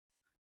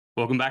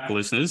Welcome back,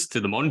 listeners,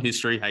 to the Modern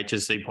History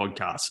HSC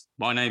podcast.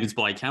 My name is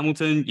Blake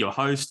Hamilton, your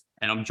host,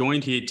 and I'm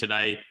joined here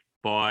today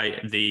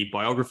by the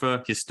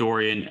biographer,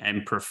 historian,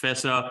 and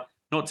professor,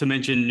 not to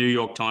mention New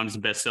York Times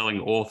best-selling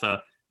author,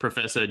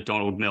 Professor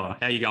Donald Miller.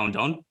 How you going,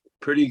 Don?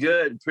 Pretty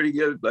good,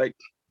 Blake.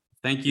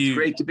 Thank you. It's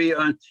great to be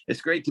on.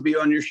 It's great to be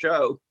on your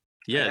show.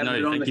 Yeah,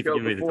 no, thank you for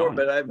giving me the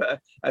time. But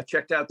I've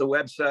checked out the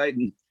website,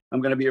 and I'm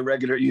going to be a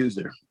regular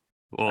user.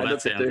 Well,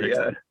 that sounds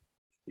excellent.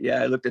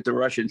 I looked at the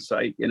Russian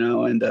site,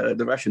 and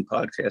the Russian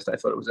podcast. I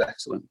thought it was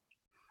excellent.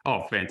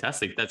 Oh,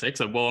 fantastic. That's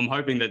excellent. Well, I'm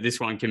hoping that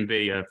this one can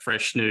be a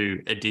fresh new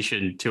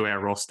addition to our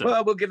roster.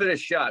 Well, we'll give it a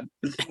shot.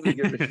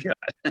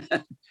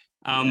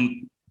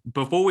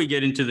 Before we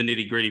get into the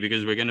nitty gritty,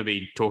 because we're going to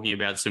be talking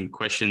about some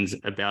questions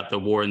about the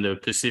war in the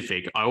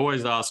Pacific, I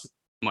always ask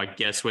my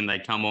guests when they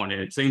come on,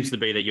 and it seems to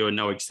be that you're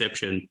no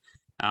exception.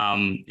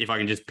 If I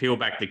can just peel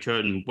back the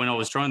curtain, when I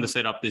was trying to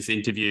set up this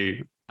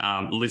interview,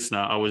 listener,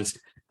 I was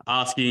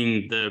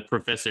asking the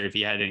professor if he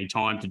had any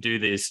time to do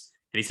this.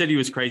 And he said he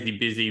was crazy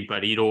busy,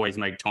 but he'd always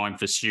make time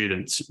for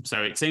students.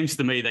 So it seems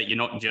to me that you're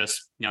not just,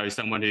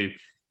 someone who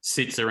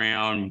sits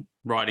around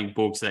writing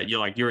books, that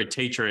you're a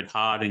teacher at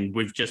heart. And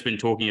we've just been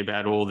talking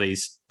about all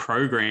these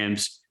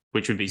programs,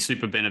 which would be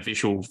super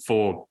beneficial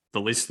for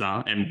the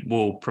listener, and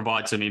we'll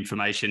provide some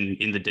information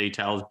in the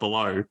details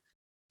below.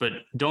 But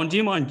Don, do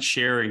you mind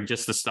sharing,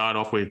 just to start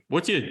off with,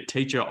 what's your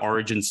teacher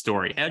origin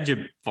story? How'd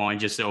you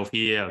find yourself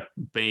here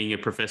being a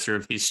professor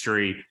of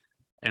history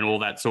and all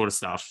that sort of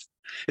stuff?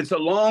 It's a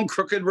long,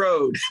 crooked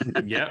road.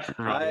 Yeah,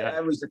 right.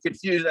 I was a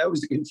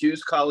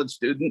confused college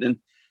student, and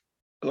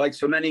like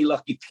so many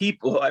lucky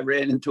people, I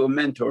ran into a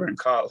mentor in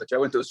college. I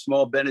went to a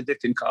small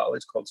Benedictine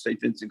college called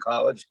St. Vincent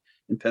College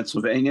in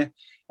Pennsylvania,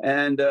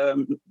 and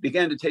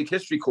began to take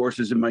history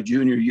courses in my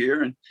junior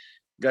year, and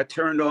got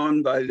turned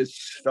on by this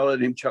fellow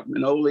named Chuck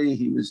Manoli.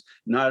 He was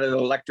not an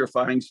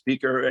electrifying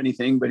speaker or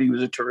anything, but he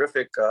was a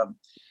terrific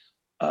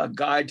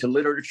guide to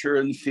literature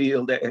in the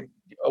field,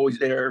 always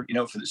there,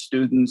 for the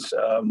students,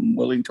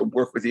 willing to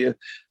work with you,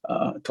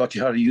 taught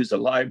you how to use the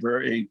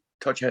library,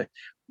 taught you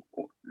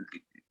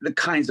the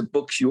kinds of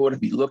books you ought to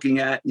be looking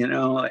at,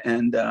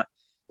 and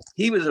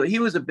he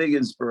was a big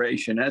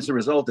inspiration. As a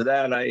result of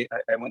that, I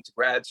went to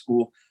grad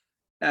school.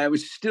 I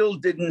still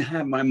didn't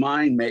have my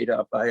mind made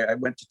up. I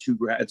went to two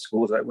grad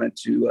schools. I went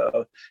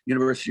to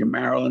University of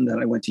Maryland,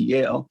 and I went to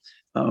Yale.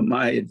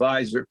 My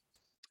advisor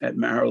at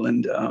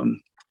Maryland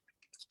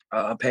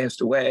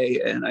passed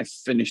away, and I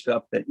finished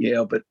up at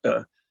Yale. But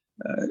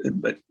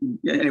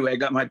anyway, I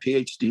got my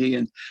PhD,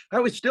 and I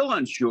was still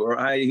unsure.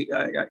 I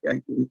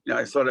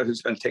thought I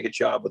was going to take a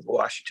job with the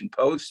Washington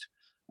Post.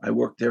 I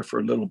worked there for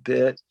a little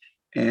bit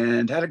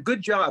and had a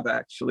good job,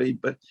 actually,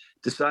 but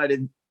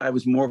decided I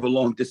was more of a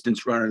long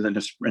distance runner than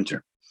a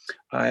sprinter.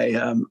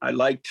 I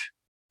liked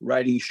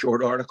writing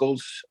short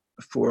articles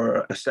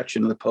for a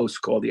section of the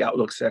Post called the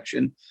Outlook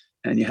section,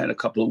 and you had a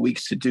couple of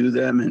weeks to do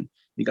them, and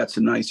you got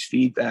some nice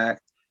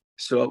feedback.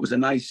 So it was a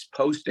nice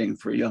posting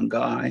for a young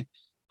guy.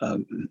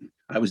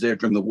 I was there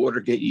during the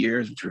Watergate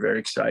years, which were very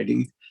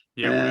exciting.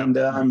 Yeah, and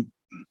I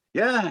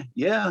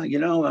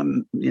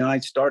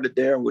started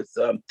there with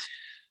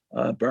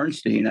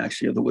Bernstein,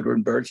 actually, of the Woodward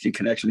and Bernstein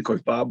connection. Of course,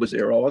 Bob was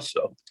there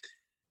also.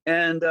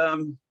 And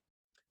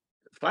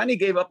finally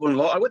gave up on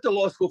law. I went to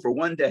law school for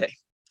one day.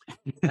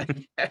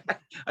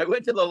 I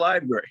went to the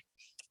library,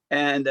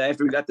 and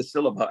after we got the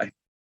syllabi,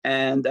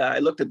 and I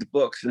looked at the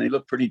books, and they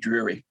looked pretty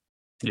dreary.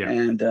 Yeah.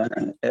 And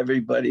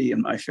everybody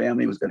in my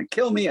family was going to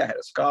kill me. I had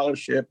a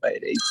scholarship. I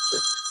had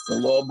the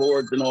law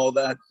boards and all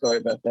that. Sorry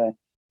about that.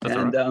 That's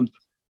and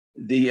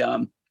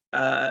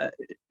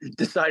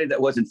decided that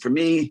wasn't for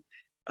me.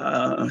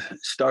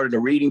 Started a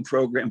reading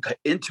program, got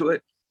into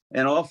it,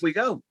 and off we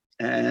go.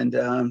 And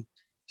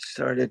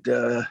started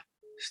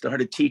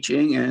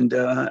teaching, and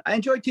I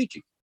enjoyed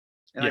teaching.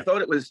 And I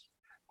thought it was,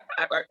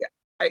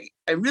 I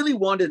really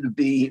wanted to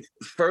be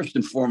first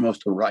and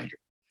foremost a writer.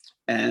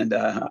 And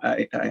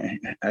I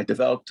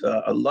developed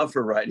a love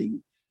for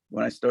writing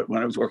when I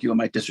was working on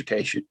my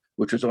dissertation,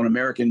 which was on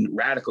American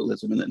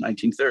radicalism in the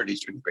 1930s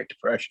during the Great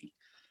Depression.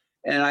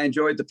 And I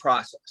enjoyed the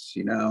process,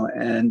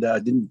 and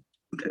I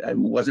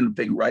wasn't a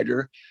big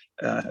writer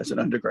as an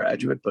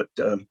undergraduate, but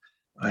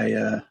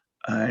I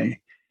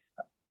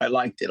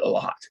liked it a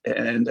lot,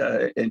 and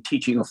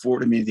teaching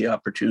afforded me the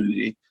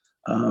opportunity.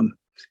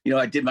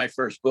 I did my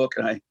first book,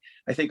 and I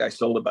think I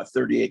sold about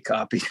 38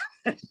 copies.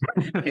 It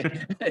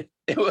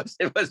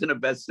wasn't a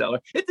bestseller.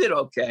 It did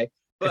okay.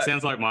 But, it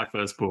sounds like my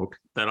first book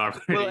that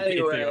I've well,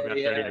 anyway,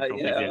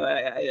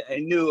 I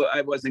knew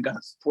I wasn't going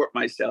to support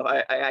myself.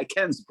 I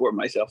can support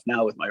myself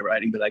now with my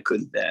writing, but I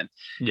couldn't then.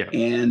 Yeah.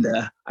 And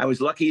I was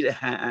lucky to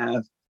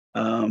have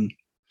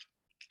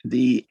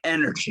the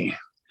energy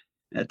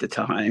at the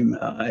time.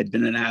 I'd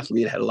been an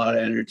athlete, had a lot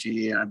of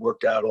energy, and I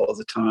worked out all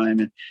the time.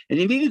 And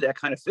you needed that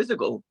kind of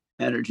physical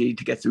energy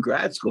to get through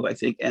grad school, I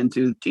think, and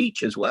to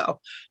teach as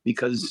well.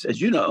 Because,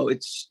 as you know,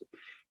 it's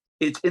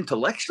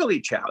intellectually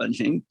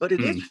challenging, but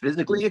it is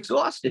physically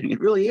exhausting. It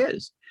really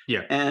is.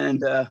 Yeah.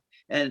 And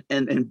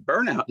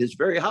burnout is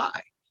very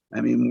high.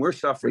 I mean, we're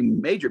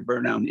suffering major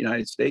burnout in the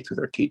United States with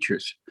our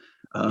teachers.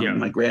 Yeah.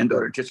 My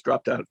granddaughter just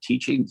dropped out of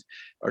teaching.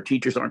 Our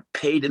teachers aren't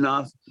paid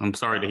enough. I'm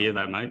sorry to hear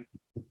that, mate.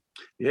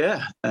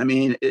 Yeah, I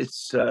mean,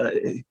 it's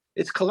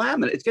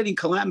calamitous. It's getting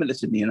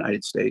calamitous in the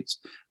United States.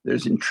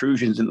 There's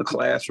intrusions in the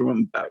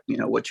classroom about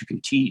what you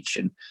can teach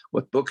and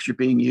what books are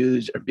being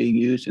used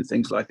and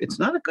things like that. It's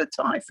not a good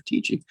time for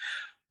teaching,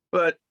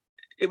 but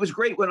it was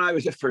great when I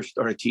first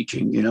started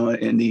teaching.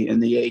 In the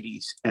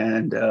 80s,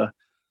 and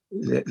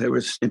there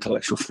was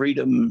intellectual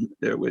freedom.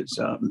 There was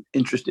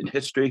interest in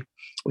history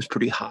was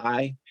pretty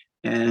high,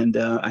 and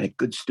I had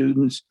good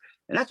students,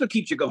 and that's what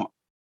keeps you going.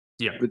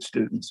 Yeah, good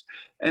students.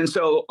 And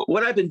so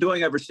what I've been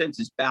doing ever since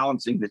is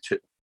balancing the two.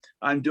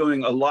 I'm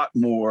doing a lot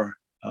more.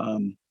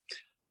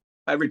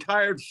 I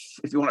retired,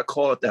 if you want to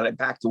call it that. I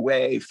backed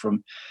away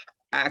from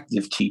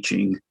active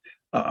teaching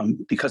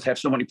because I have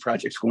so many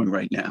projects going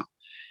right now,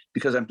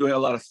 because I'm doing a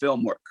lot of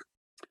film work.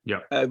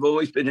 Yeah, I've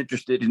always been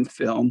interested in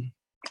film,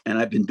 and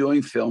I've been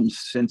doing films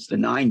since the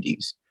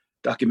 90s,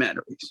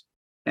 documentaries.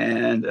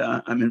 And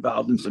I'm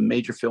involved in some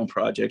major film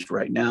projects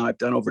right now. I've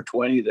done over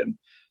 20 of them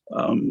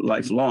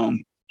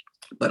lifelong.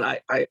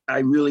 But I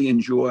really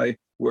enjoy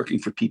working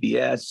for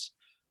PBS.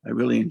 I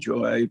really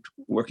enjoy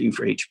working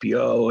for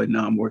HBO, and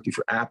now I'm working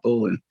for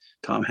Apple and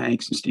Tom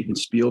Hanks and Steven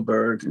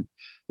Spielberg, and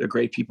they're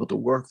great people to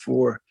work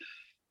for.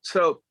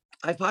 So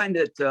I find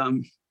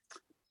that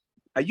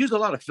I use a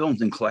lot of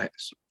films in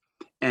class,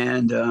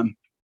 and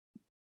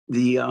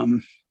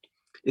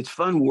it's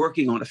fun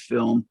working on a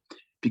film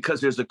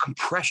because there's a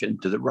compression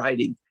to the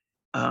writing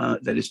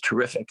that is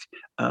terrific.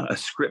 A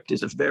script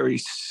is a very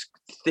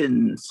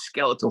thin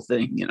skeletal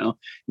thing.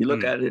 You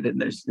look at it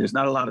and there's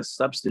not a lot of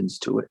substance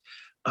to it.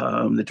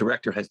 The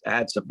director has to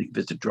add something if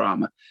it's a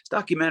drama.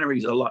 Documentary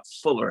is a lot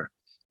fuller,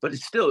 but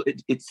it's still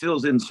it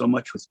fills in so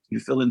much you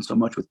fill in so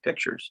much with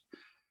pictures.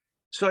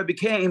 So I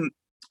became,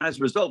 as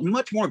a result,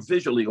 much more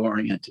visually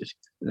oriented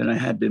than I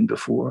had been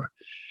before.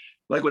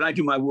 Like when I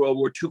do my World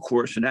War II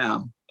course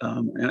now,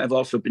 and I've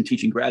also been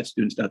teaching grad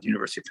students now at the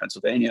University of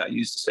Pennsylvania. I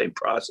use the same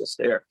process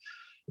there.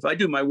 If I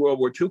do my World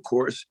War II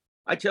course,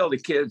 I tell the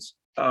kids,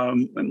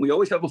 and we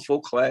always have a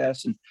full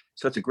class, and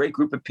so it's a great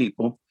group of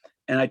people.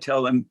 And I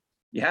tell them,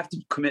 you have to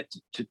commit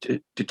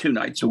to 2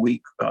 nights a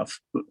week.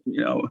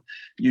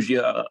 Usually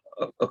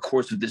a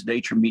course of this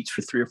nature meets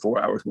for 3 or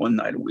 4 hours, 1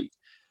 night a week.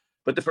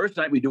 But the first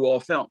night we do all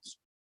films.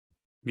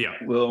 Yeah.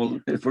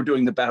 If we're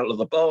doing the Battle of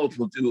the Bulge,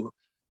 we'll do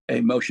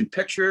a motion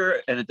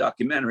picture and a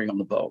documentary on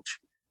the Bulge.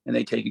 And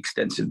they take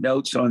extensive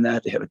notes on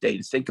that. They have a day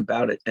to think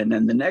about it. And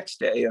then the next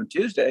day, on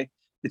Tuesday,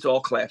 it's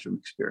all classroom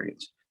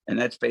experience. And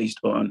that's based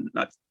on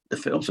not the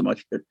film so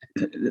much, but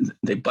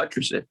they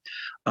buttress it.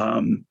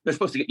 They're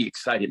supposed to get you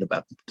excited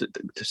about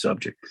the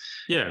subject.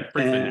 Yeah,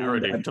 bring the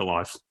narrative to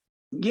life.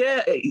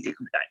 Yeah,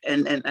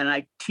 and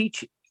I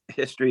teach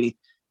history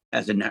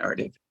as a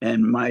narrative,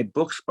 and my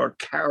books are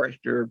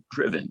character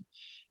driven,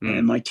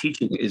 and my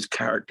teaching is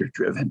character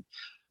driven.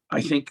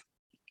 I think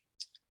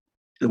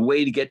the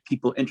way to get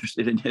people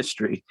interested in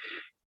history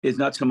is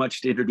not so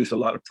much to introduce a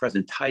lot of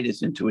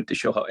presentitis into it to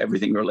show how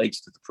everything relates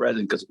to the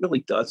present, because it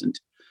really doesn't.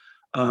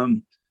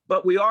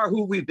 But we are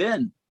who we've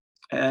been,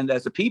 and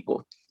as a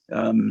people,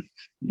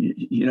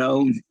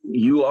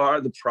 you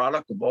are the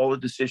product of all the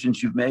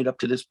decisions you've made up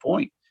to this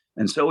point,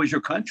 and so is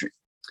your country.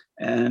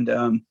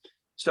 And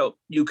so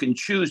you can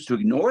choose to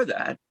ignore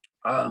that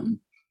and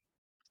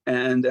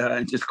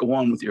just go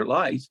on with your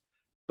life.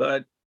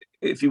 But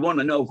if you want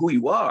to know who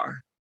you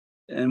are,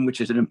 and which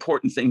is an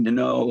important thing to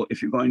know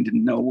if you're going to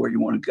know where you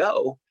want to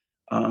go,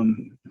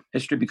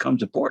 history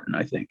becomes important,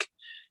 I think.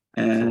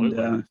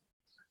 And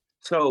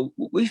so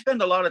we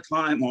spend a lot of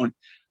time on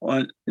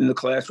in the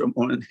classroom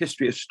on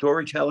history of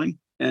storytelling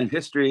and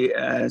history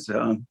as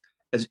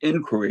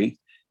inquiry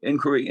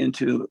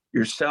into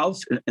yourself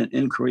and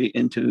inquiry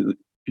into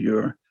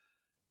your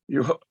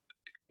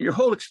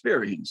whole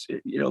experience.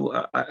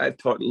 I've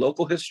taught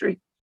local history.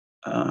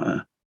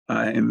 I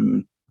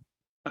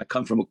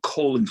come from a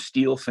coal and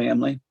steel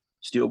family,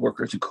 steel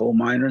workers and coal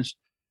miners.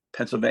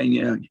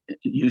 Pennsylvania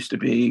used to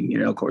be,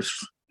 of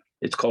course,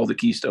 it's called the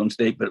Keystone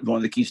State, but one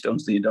of the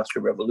keystones of the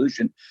Industrial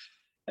Revolution.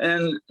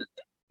 And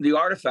the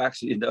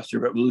artifacts of the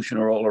Industrial Revolution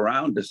are all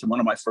around us. And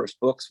one of my first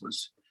books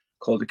was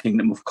called The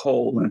Kingdom of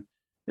Coal. And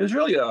it was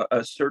really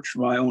a search for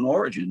my own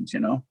origins,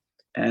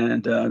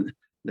 And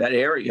that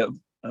area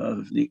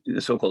of the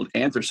so-called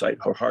anthracite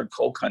or hard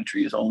coal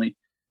country is only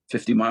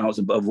 50 miles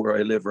above where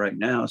I live right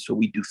now. So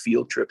we do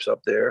field trips up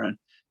there, and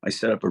I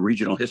set up a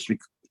regional history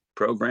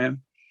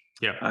program.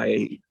 Yeah.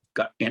 I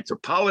got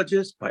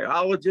anthropologists,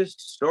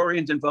 biologists,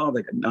 historians involved.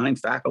 I got 9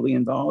 faculty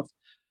involved.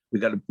 We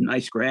got a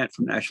nice grant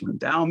from National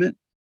Endowment.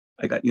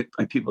 I got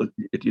my people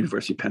at the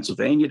University of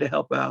Pennsylvania to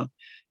help out.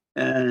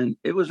 And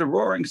it was a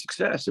roaring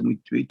success. And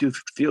we do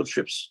field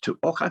trips to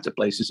all kinds of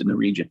places in the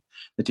region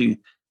that you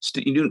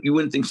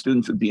wouldn't think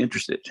students would be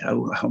interested.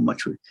 How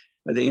much are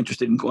they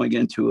interested in going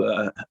into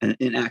an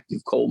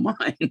inactive coal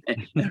mine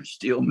and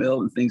steel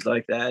mill and things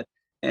like that?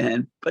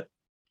 But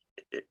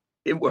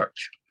it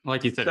works.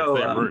 Like you said, it's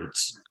their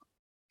roots.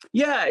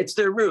 Yeah, it's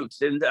their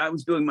roots. And I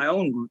was doing my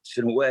own roots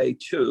in a way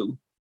too.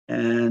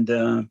 And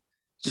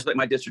just like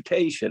my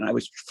dissertation, I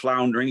was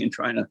floundering and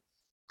trying to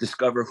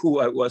discover who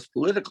I was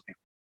politically.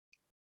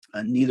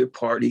 Neither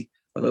party,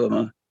 although I'm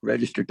a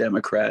registered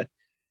Democrat.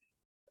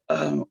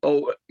 I'm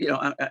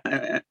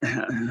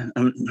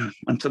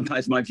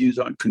sometimes my views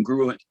aren't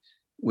congruent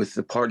with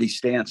the party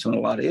stance on a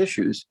lot of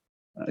issues.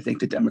 I think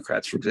the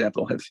Democrats, for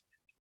example, have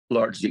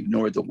largely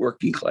ignored the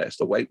working class,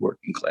 the white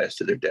working class,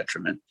 to their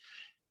detriment.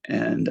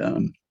 And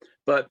I'm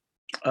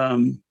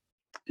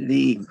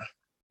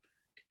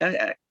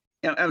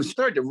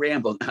starting to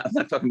ramble now. I'm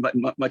not talking about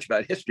much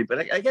about history, but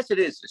I guess it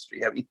is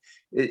history. I mean,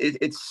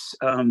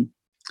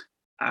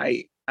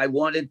 I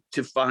wanted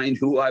to find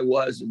who I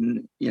was,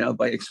 and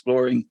by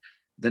exploring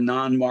the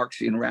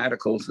non-Marxian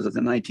radicals of the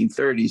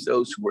 1930s,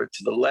 those who were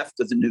to the left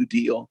of the New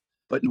Deal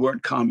but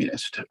weren't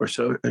communist or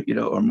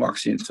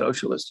Marxian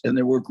socialist, and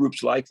there were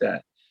groups like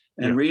that.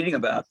 And reading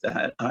about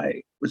that,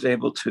 I was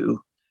able to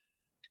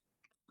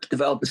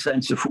develop a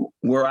sense of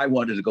where I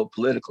wanted to go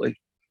politically.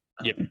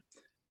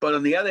 But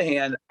on the other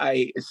hand,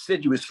 I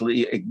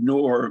assiduously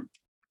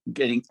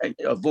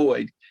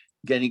avoid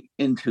getting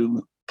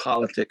into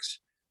politics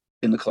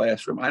in the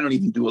classroom. I don't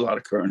even do a lot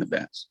of current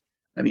events.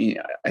 I mean,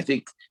 I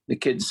think the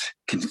kids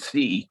can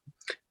see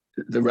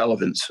the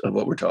relevance of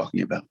what we're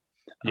talking about,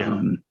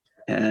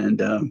 and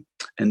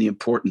the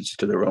importance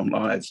to their own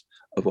lives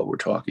of what we're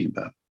talking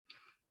about.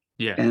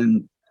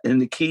 And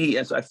the key,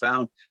 as I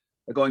found,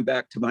 going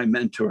back to my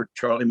mentor,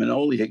 Charlie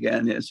Manoli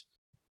again, is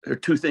there are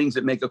two things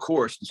that make a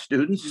course: the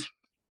students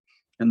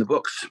and the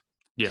books.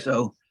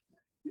 So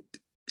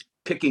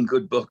picking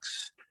good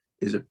books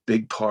is a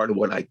big part of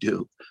what I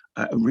do.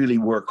 I really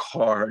work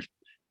hard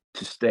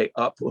to stay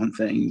up on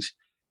things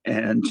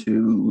and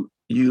to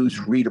use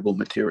readable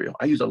material.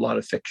 I use a lot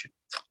of fiction.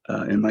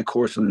 In my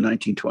course in the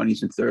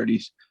 1920s and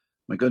 30s,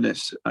 my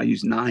goodness, I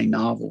use 9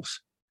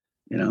 novels,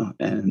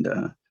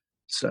 and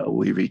so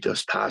we read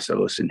Dos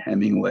Passos and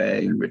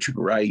Hemingway and Richard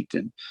Wright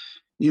and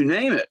you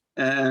name it.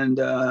 And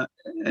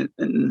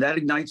that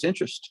ignites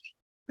interest.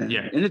 And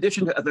in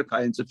addition to other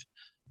kinds of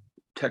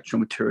textual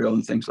material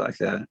and things like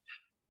that.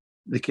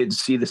 The kids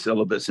see the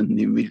syllabus and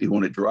they immediately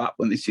want to drop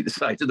when they see the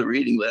size of the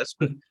reading list,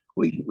 but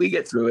we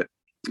get through it.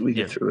 We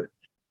get through it.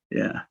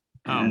 Yeah.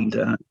 And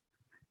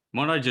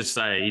might I just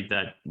say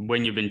that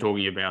when you've been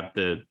talking about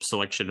the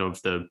selection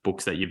of the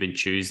books that you've been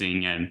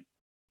choosing and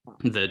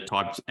the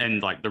types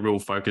and like the real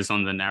focus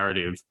on the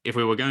narrative, if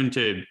we were going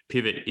to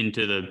pivot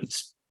into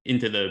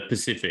the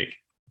Pacific,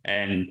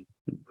 and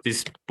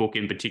this book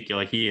in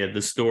particular here,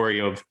 the story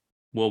of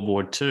World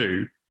War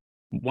II,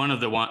 one of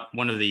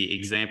the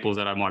examples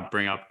that I might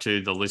bring up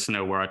to the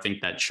listener where I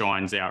think that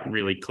shines out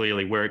really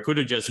clearly, where it could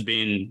have just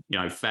been,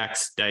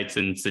 facts, dates,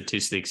 and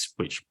statistics,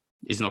 which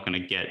is not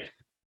going to get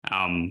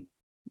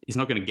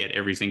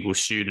every single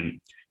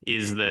student,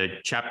 is the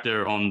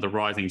chapter on the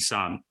rising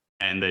sun.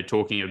 And they're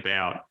talking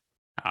about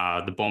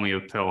the bombing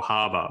of Pearl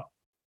Harbor.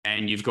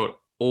 And you've got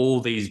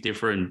all these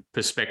different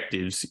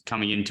perspectives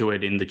coming into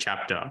it in the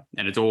chapter.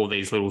 And it's all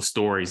these little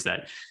stories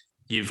that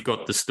you've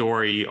got the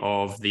story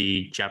of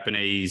the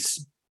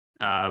Japanese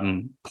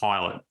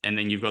pilot, and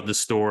then you've got the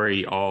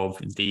story of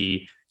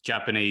the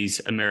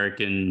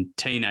Japanese-American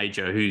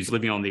teenager who's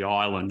living on the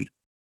island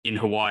in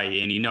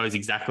Hawaii, and he knows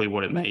exactly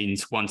what it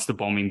means once the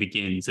bombing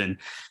begins. And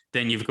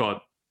then you've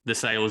got the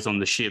sailors on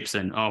the ships,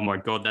 and oh my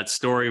God, that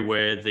story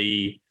where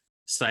the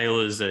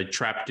sailors are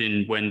trapped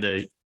in when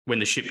the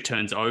ship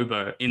turns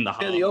over in the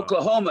harbor. Yeah, the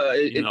Oklahoma,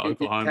 it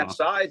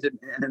capsized,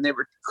 and they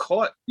were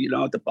caught,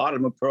 at the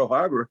bottom of Pearl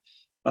Harbor,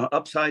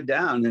 upside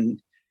down.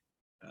 And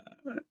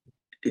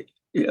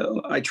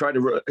I tried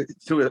to,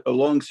 through a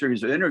long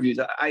series of interviews,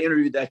 I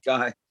interviewed that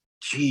guy,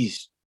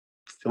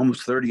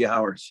 almost 30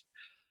 hours.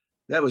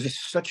 That was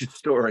just such a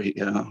story,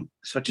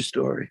 such a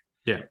story.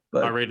 Yeah,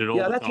 but I read it all.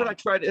 Yeah, that's what I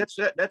tried.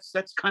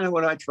 That's kind of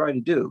what I try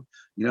to do.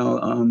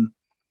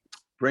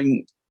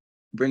 Bring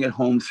it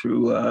home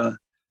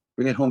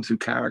through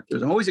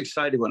characters. I'm always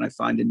excited when I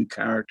find a new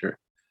character.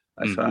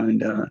 I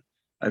find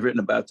I've written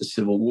about the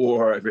Civil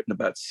War. I've written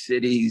about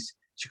cities,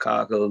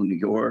 Chicago, New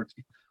York,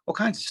 all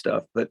kinds of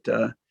stuff. But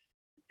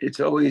it's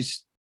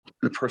always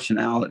the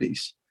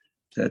personalities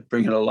that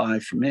bring it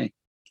alive for me.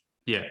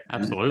 Yeah,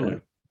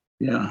 absolutely.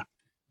 Yeah.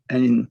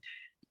 And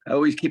I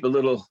always keep a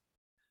little,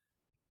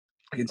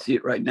 I can see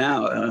it right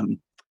now,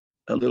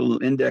 a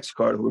little index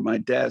card over my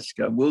desk.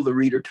 Will the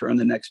reader turn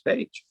the next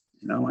page?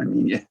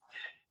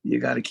 You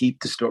got to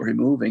keep the story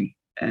moving.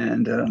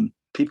 And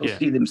people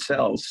see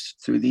themselves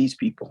through these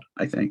people,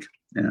 I think.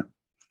 Yeah.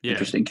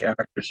 Interesting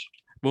characters.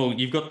 Well,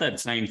 you've got that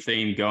same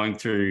theme going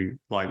through,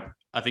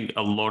 I think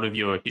a lot of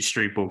your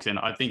history books, and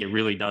I think it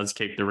really does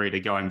keep the reader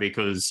going,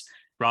 because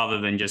rather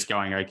than just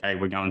going, okay,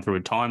 we're going through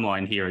a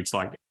timeline here, it's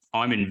like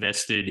I'm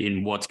invested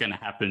in what's going to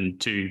happen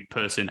to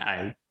person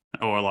A,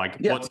 or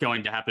what's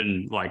going to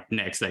happen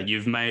next. That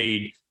you've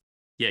made,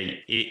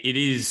 it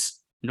is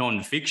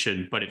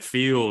non-fiction, but it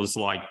feels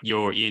like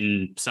you're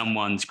in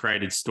someone's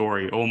created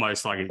story,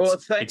 almost like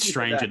it's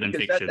stranger than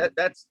fiction.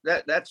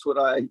 That's what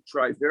I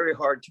try very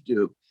hard to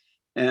do,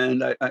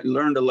 And I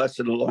learned a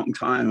lesson a long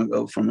time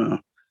ago from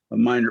a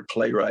minor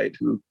playwright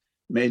who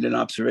made an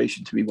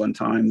observation to me one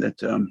time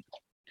that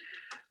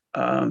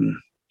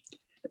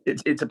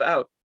it's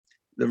about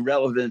the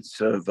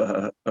relevance of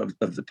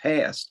the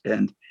past.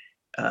 And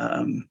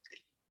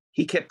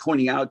he kept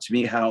pointing out to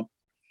me how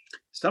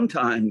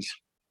sometimes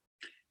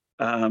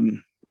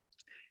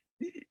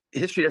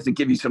history doesn't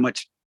give you so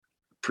much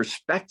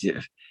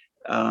perspective.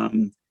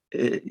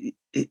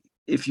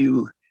 If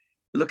you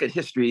look at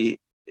history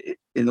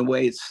in the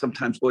way it's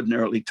sometimes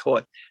ordinarily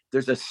taught,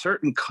 there's a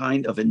certain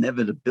kind of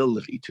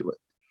inevitability to it,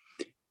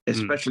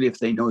 especially if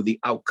they know the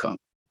outcome.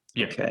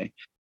 Yeah. Okay.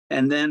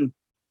 And then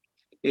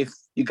if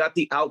you got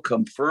the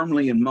outcome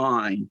firmly in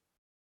mind,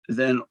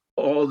 then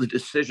all the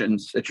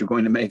decisions that you're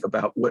going to make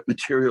about what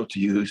material to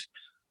use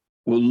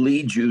will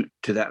lead you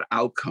to that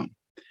outcome.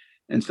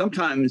 And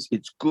sometimes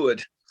it's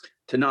good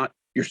to not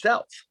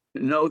yourself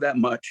know that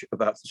much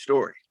about the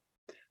story.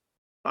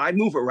 I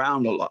move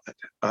around a lot.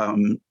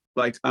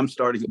 Like I'm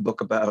starting a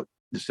book about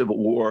the Civil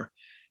War,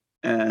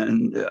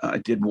 and I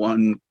did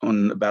one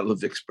on the Battle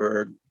of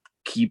Vicksburg,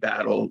 key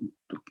battle.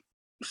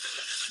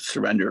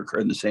 Surrender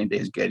occurred the same day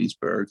as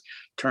Gettysburg,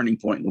 turning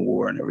point in the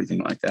war and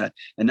everything like that.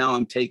 And now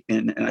I'm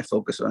taking, and I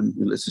focus on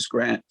Ulysses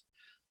Grant,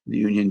 the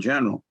Union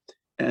general.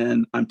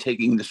 And I'm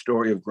taking the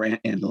story of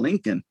Grant and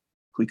Lincoln,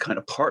 who he kind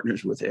of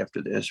partners with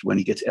after this, when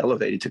he gets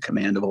elevated to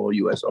command of all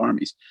U.S.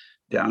 armies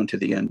down to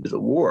the end of the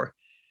war.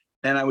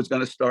 And I was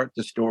going to start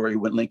the story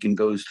when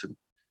Lincoln's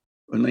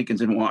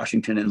in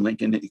Washington, and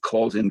Lincoln, he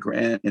calls in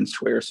Grant and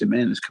swears him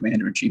in as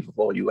commander-in-chief of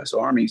all U.S.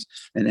 armies.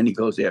 And then he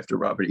goes after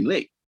Robert E.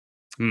 Lee.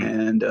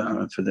 And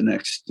for the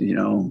next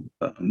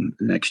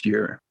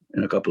year,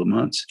 in a couple of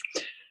months.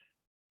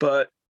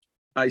 But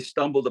I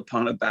stumbled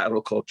upon a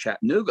battle called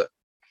Chattanooga.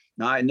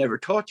 Now, I had never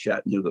taught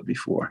Chattanooga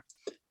before.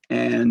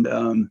 And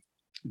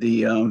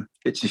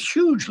it's a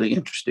hugely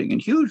interesting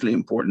and hugely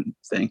important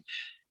thing.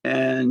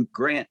 And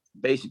Grant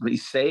basically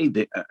saved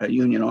a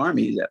Union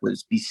army that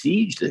was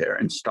besieged there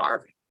and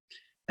starving.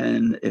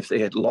 And if they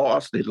had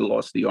lost, they'd have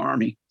lost the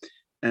army.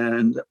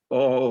 And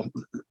all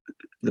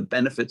the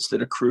benefits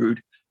that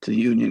accrued to the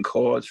Union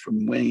cause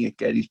from winning at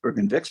Gettysburg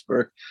and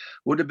Vicksburg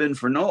would have been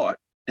for naught.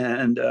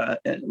 And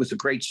it was a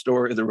great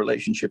story of the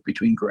relationship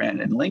between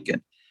Grant and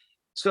Lincoln.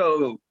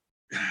 So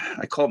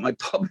I called my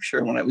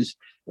publisher when I was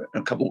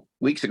a couple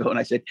weeks ago, and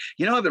I said,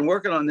 I've been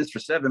working on this for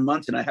 7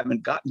 months, and I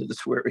haven't gotten to the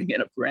swearing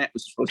in of Grant.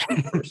 Was supposed to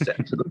be the first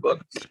sentence of the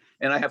book,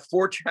 and I have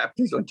 4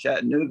 chapters on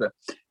Chattanooga.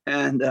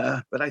 And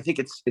but I think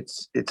it's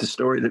a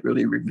story that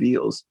really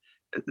reveals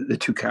the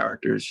two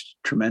characters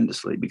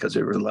tremendously, because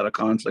there was a lot of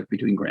conflict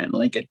between Grant and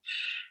Lincoln.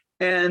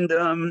 And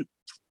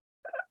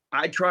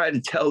I try to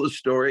tell the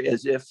story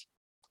as if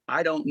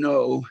I don't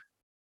know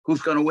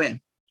who's going to win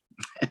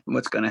and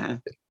what's going to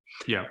happen.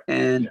 Yeah.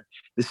 And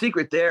the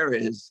secret there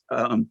is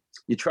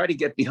you try to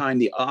get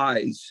behind the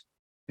eyes,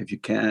 if you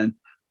can,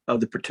 of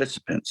the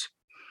participants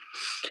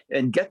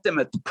and get them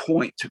at the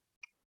point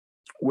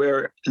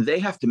where they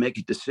have to make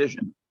a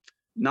decision,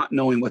 not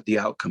knowing what the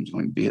outcome is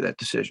going to be of that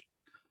decision,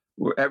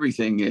 where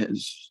everything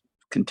is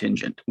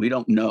contingent. We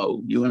don't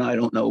know. You and I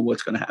don't know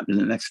what's going to happen in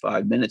the next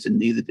 5 minutes, and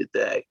neither did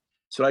they.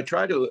 So I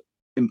try to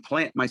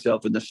implant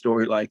myself in the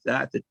story like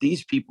that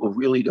these people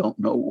really don't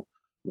know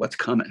what's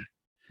coming.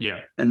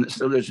 Yeah. And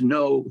so there's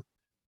no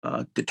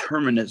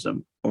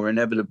determinism or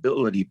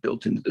inevitability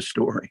built into the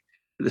story.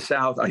 The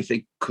South, I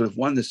think, could have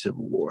won the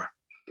Civil War.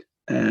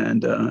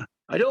 And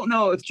I don't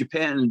know if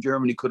Japan and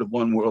Germany could have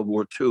won World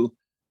War II,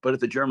 but if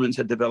the Germans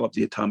had developed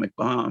the atomic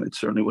bomb, it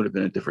certainly would have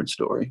been a different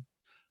story.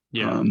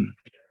 Yeah.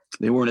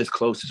 They weren't as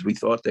close as we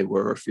thought they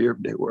were or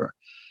feared they were.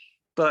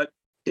 But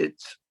it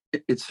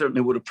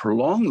certainly would have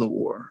prolonged the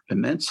war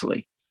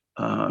immensely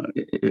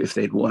if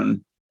they'd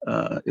won,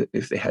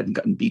 if they hadn't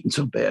gotten beaten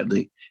so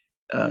badly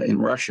in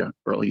Russia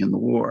early in the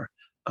war,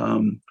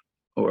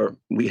 or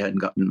we hadn't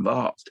gotten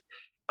involved.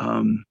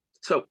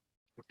 So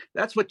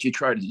that's what you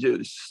try to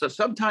do. So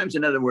sometimes,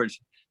 in other words,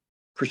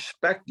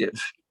 perspective,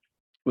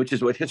 which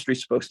is what history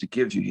is supposed to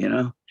give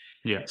you,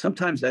 Yeah.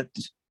 sometimes that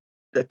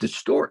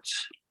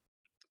distorts,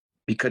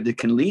 because it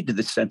can lead to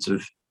the sense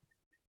of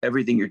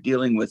everything you're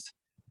dealing with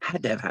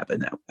had to have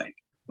happened that way.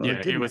 Well,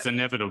 it was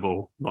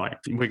inevitable. Like,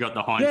 we got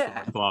the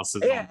hindsight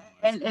glasses on.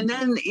 And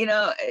then,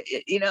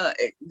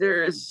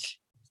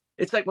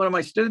 it's like one of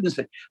my students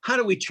said, how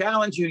do we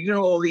challenge you? You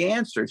know all the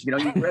answers.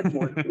 You've read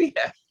more than we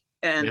have.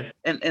 And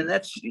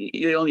that's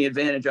the only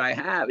advantage I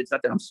have. It's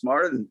not that I'm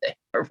smarter than they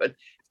are, but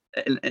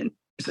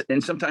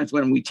and sometimes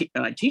when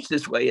I teach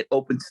this way, it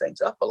opens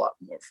things up a lot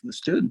more for the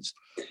students,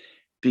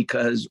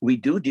 because we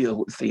do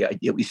deal with the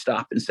idea. We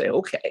stop and say,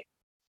 okay,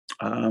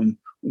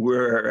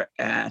 we're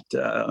at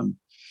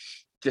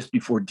just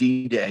before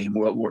D-Day in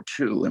World War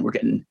II, and we're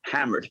getting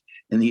hammered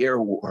in the air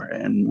war,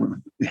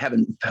 and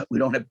we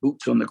don't have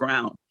boots on the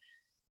ground,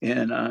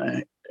 and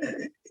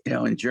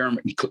in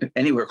Germany,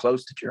 anywhere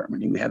close to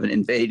Germany, we haven't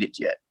invaded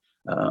yet.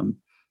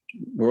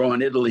 We're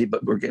on Italy,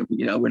 but we're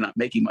not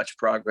making much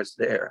progress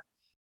there.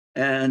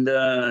 and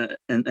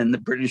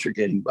the British are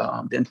getting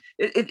bombed, and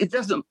it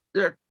doesn't.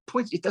 There are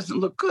points it doesn't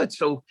look good.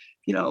 So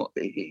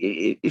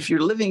if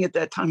you're living at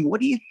that time,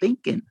 what are you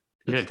thinking?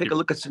 Let's take a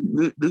look at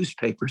some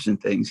newspapers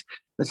and things.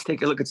 Let's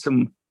take a look at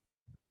some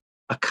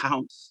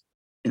accounts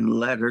and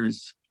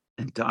letters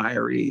and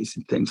diaries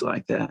and things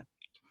like that.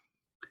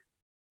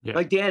 Yeah.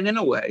 Like Dan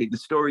Inouye, the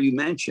story you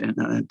mentioned,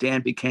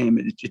 Dan became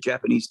a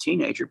Japanese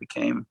teenager,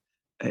 became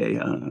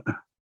an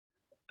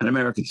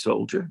American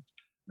soldier,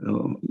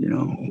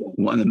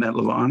 won the Medal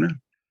of Honor,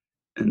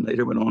 and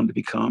later went on to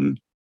become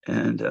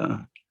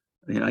the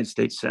United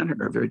States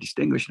Senator, a very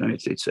distinguished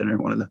United States Senator,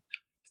 one of the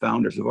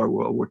founders of our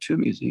World War II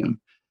Museum.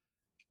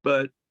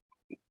 But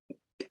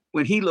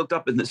when he looked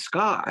up in the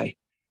sky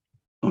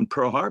on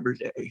Pearl Harbor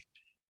Day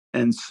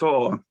and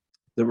saw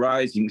the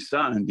rising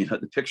sun,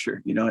 the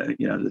picture,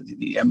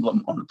 the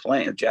emblem on the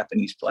plane of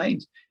Japanese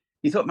planes,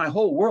 he thought, my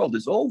whole world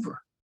is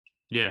over.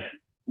 Yeah.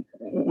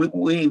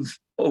 We've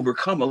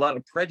overcome a lot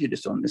of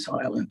prejudice on this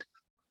island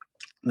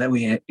that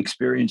we had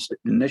experienced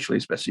initially,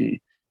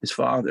 especially his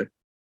father.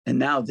 And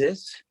now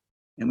this,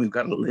 and we've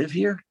got to live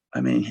here. I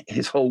mean,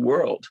 his whole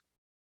world.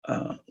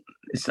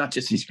 It's not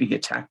just he's being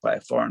attacked by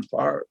a foreign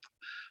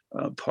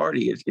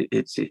party.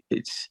 It's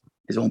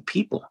his own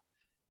people.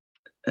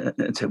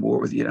 It's at war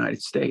with the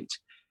United States.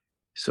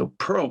 So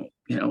Pearl,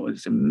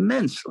 is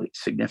immensely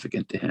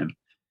significant to him,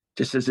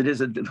 just as it is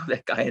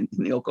that guy in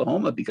the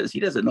Oklahoma, because he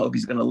doesn't know if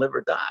he's going to live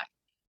or die.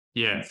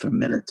 Yeah, from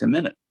minute to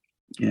minute.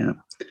 Yeah.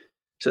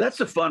 So that's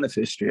the fun of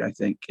history, I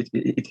think.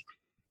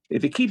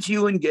 If it keeps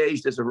you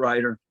engaged as a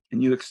writer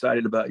and you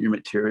excited about your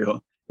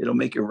material, it'll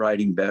make your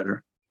writing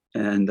better.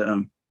 And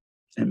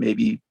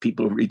maybe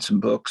people read some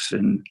books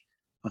and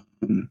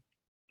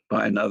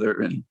buy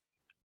another, and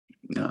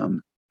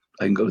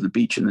I can go to the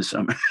beach in the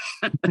summer.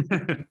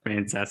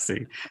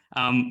 Fantastic.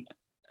 I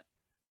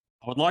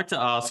would like to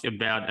ask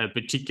about a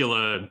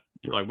particular,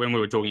 like when we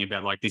were talking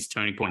about like these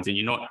turning points and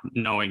you're not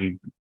knowing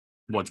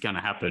what's going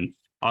to happen.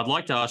 I'd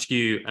like to ask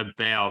you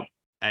about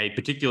a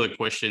particular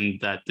question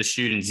that the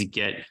students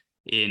get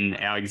in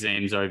our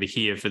exams over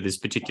here for this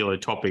particular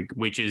topic,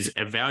 which is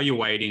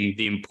evaluating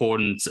the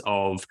importance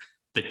of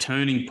the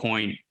turning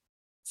point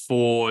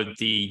for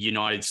the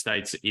United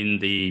States in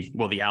the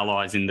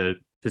Allies in the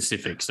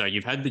Pacific. So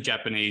you've had the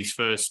Japanese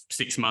first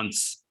 6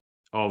 months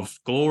of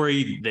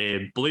glory,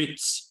 their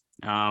blitz,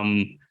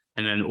 and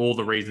then all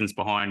the reasons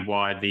behind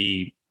why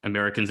the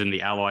Americans and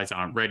the Allies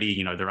aren't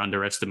ready. They're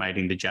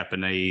underestimating the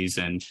Japanese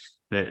and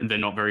they're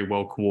not very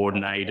well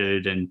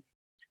coordinated. And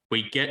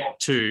we get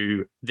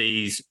to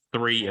these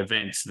three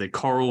events, the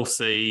Coral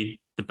Sea,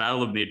 the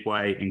Battle of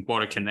Midway, and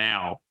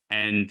Guadalcanal.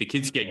 And the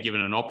kids get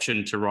given an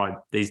option to write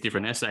these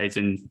different essays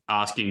and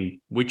asking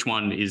which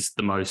one is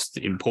the most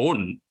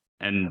important.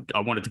 And I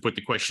wanted to put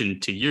the question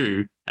to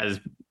you, as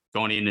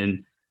gone in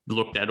and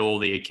looked at all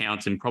the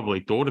accounts and probably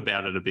thought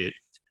about it a bit.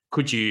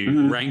 Could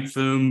you rank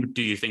them?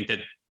 Do you think that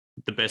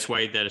the best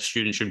way that a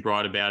student should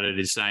write about it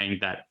is saying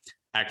that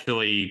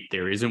actually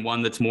there isn't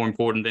one that's more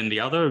important than the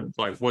other?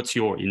 Like, what's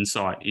your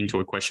insight into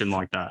a question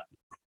like that?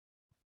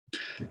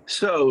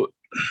 So,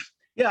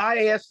 yeah,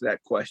 I ask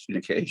that question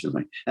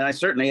occasionally, and I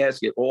certainly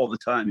ask it all the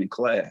time in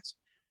class.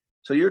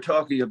 So you're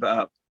talking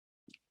about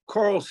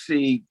Coral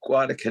Sea,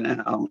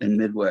 Guadalcanal, and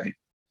Midway.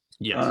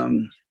 Yes.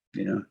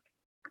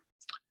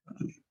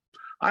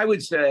 I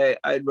would say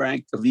I'd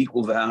rank of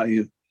equal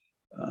value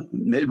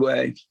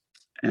Midway,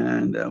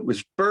 and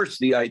was first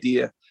the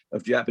idea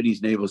of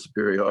Japanese naval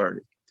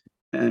superiority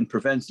and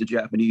prevents the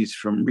Japanese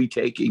from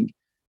taking.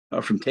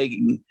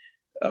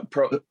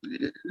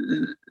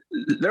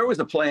 There was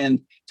a plan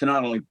to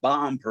not only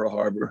bomb Pearl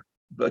Harbor,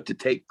 but to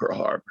take Pearl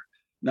Harbor,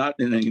 not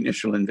in an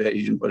initial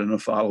invasion, but in a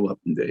follow-up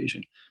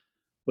invasion.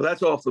 Well,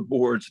 that's off the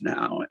boards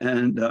now.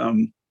 And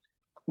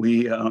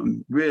we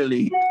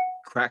really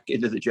crack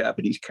into the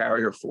Japanese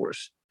carrier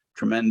force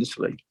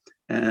tremendously.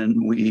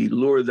 And we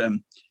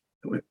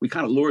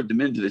kind of lured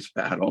them into this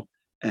battle.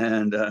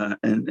 And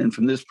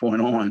from this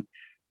point on,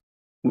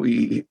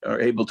 we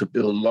are able to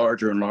build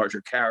larger and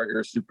larger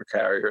carriers, super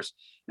carriers.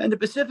 And the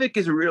Pacific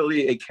is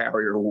really a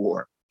carrier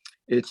war.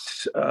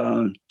 It's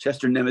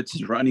Chester Nimitz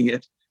is running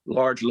it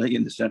largely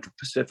in the Central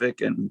Pacific,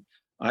 and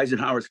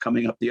Eisenhower's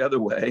coming up the other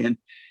way. And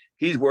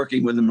he's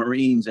working with the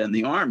Marines and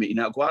the Army.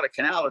 Now,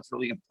 Guadalcanal is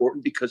really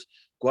important because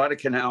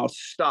Guadalcanal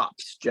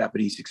stops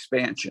Japanese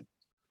expansion.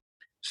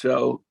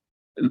 So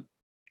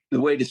the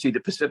way to see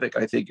the Pacific,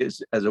 I think,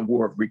 is as a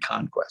war of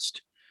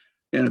reconquest.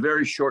 In a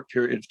very short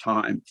period of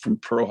time, from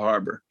Pearl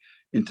Harbor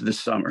into the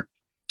summer,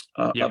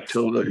 up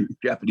till the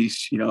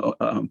Japanese,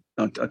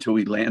 until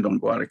we land on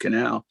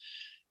Guadalcanal,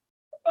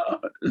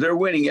 they're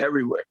winning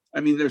everywhere.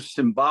 I mean, there's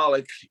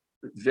symbolic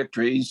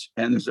victories,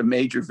 and there's a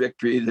major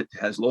victory that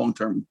has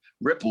long-term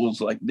ripples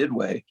like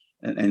Midway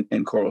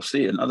and Coral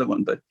Sea, another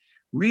one. But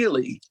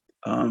really,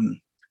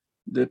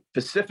 the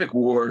Pacific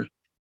War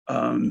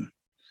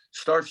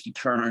starts to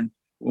turn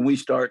when we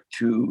start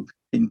to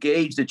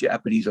engage the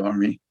Japanese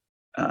army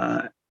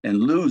and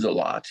lose a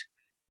lot.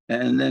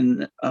 And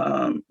then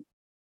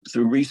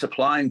through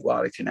resupplying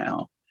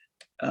Guadalcanal,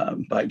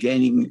 by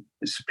gaining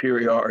the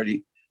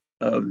superiority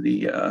of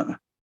the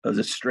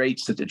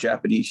straits that the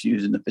Japanese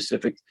use in the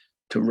Pacific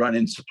to run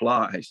in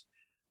supplies.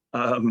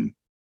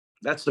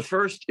 That's the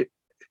first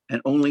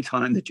and only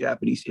time the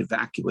Japanese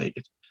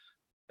evacuated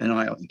an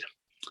island,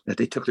 that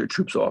they took their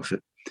troops off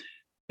it.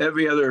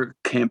 Every other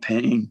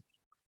campaign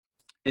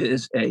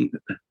is a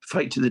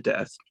fight to the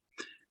death,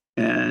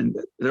 and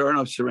there are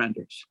no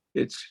surrenders.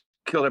 It's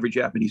kill every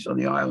Japanese on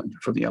the island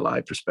from the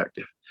Allied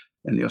perspective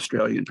and the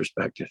Australian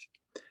perspective.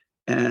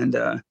 And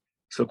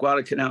so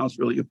Guadalcanal is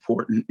really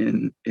important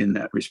in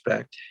that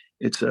respect.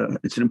 It's an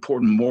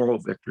important moral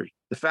victory.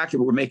 The fact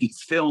that we're making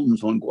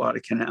films on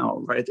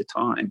Guadalcanal right at the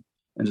time,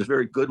 and it's a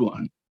very good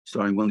one,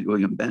 starring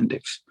William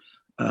Bendix,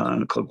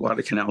 called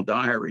Guadalcanal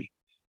Diary,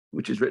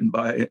 which is written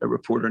by a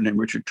reporter named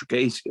Richard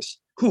Tregaskis,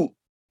 who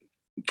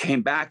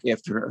came back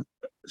after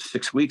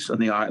 6 weeks on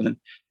the island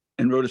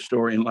and wrote a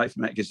story in Life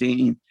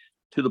magazine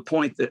to the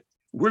point that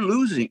we're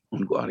losing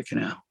on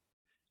Guadalcanal,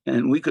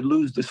 and we could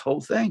lose this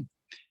whole thing.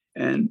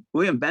 And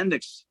William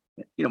Bendix,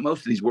 most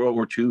of these World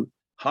War II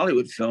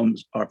Hollywood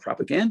films are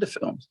propaganda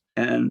films,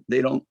 and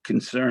they don't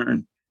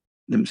concern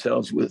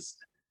themselves with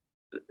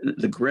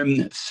the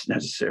grimness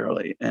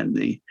necessarily and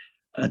the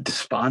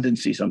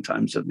despondency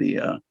sometimes of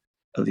the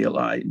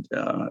Allied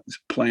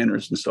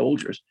planners and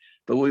soldiers.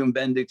 But William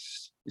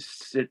Bendix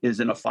is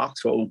in a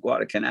foxhole in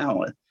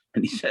Guadalcanal,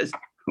 and he says,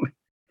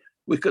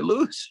 we could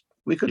lose.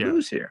 We could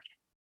lose here.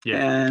 Yeah.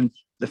 And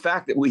the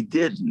fact that we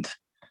didn't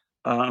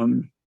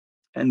and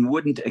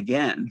wouldn't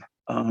again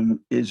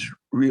is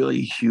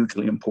really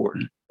hugely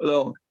important.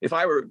 Although if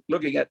I were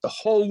looking at the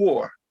whole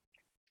war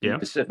in the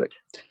Pacific,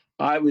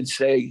 I would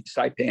say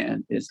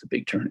Saipan is the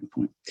big turning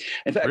point.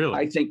 In fact, really?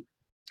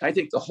 I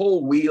think the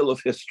whole wheel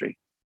of history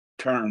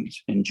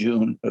turns in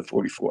June of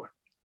 44.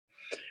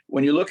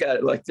 When you look at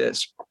it like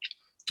this,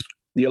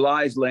 the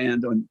Allies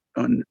land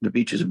on the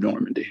beaches of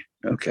Normandy.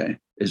 Okay,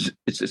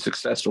 it's a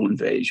successful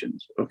invasion.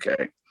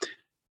 Okay,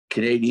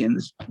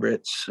 Canadians,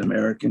 Brits,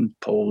 American,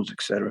 Poles,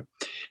 etc.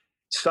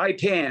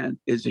 Saipan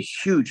is a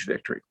huge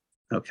victory.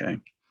 Okay,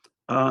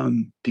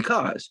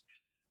 because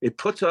it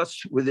puts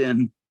us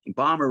within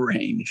bomber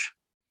range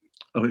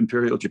of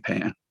Imperial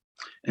Japan,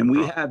 and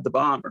we have the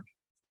bomber,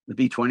 the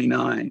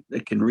B-29,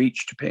 that can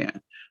reach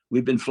Japan.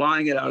 We've been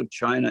flying it out of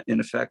China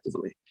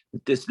ineffectively. The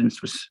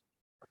distance was,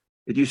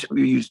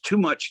 we used too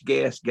much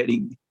gas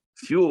getting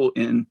fuel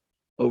in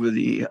over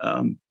the,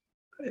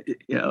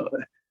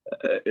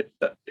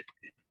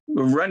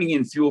 we're running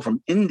in fuel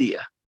from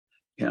India,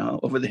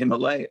 over the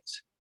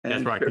Himalayas. And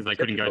that's right, because they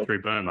couldn't go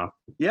through Burma.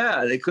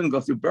 Yeah, they couldn't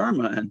go through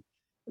Burma, and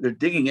they're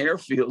digging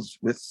airfields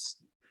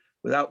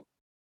without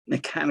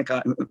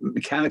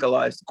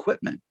mechanicalized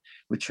equipment,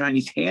 with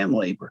Chinese hand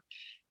labor.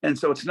 And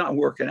so it's not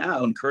working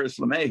out. And Curtis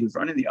LeMay, who's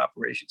running the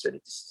operation, said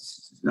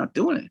it's not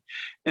doing it.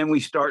 And we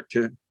start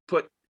to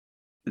put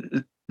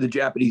the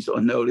Japanese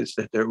on notice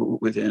that they're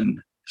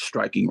within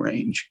striking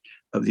range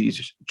of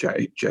these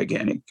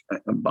gigantic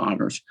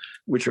bombers,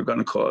 which are going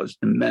to cause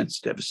immense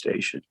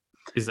devastation.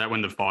 Is that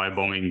when the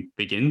firebombing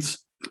begins?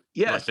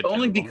 Yes, like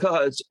only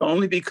because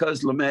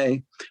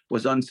LeMay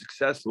was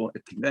unsuccessful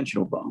at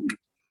conventional bombing.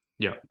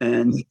 Yeah,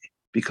 and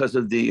because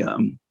of the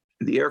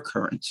air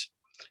currents,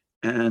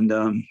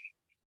 and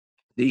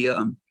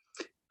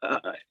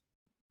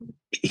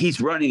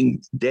he's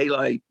running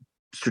daylight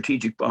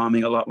strategic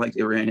bombing a lot like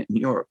they ran it in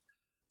Europe.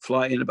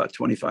 Fly in about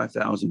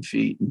 25,000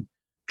 feet and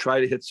try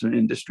to hit some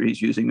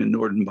industries using the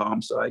Norden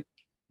bomb site.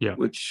 Yeah,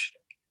 which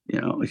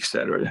et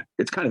cetera.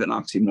 It's kind of an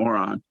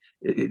oxymoron.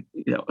 A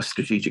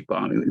strategic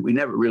bombing. We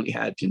never really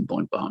had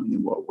pinpoint bombing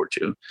in World War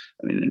II.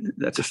 I mean,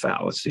 that's a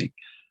fallacy.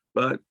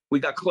 But we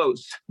got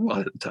close a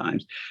lot of the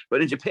times.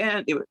 But in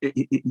Japan,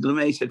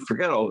 LeMay said,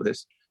 forget all of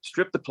this.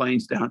 Strip the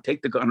planes down,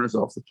 take the gunners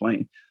off the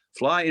plane,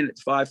 fly in at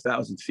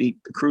 5,000 feet.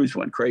 The crews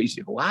went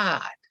crazy.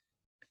 Wow.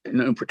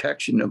 No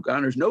protection, no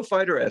gunners, no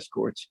fighter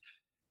escorts.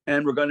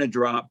 And we're going to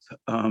drop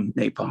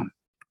napalm.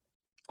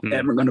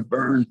 And we're going to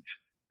burn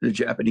the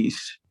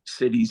Japanese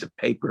cities of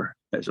paper,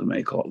 as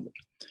LeMay called them.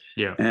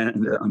 Yeah.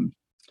 And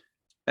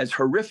as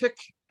horrific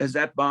as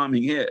that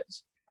bombing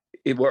is,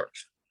 it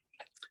works.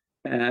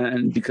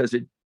 And because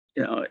the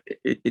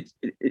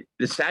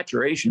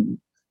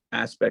saturation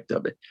aspect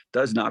of it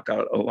does knock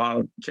out a lot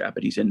of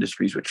Japanese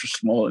industries, which are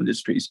small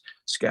industries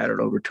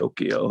scattered over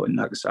Tokyo and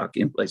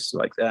Nagasaki and places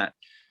like that.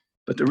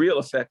 But the real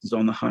effect is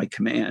on the high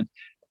command.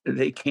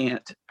 They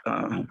can't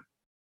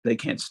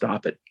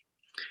stop it.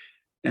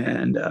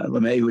 And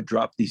LeMay would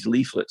drop these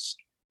leaflets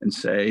and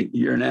say,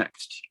 "You're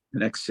next, the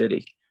next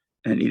city,"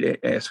 and he'd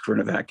ask for an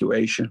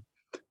evacuation.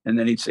 And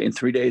then he'd say, "In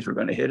 3 days, we're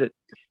going to hit it.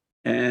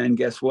 And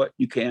guess what?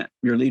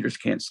 Your leaders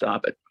can't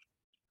stop it."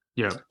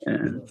 Yeah.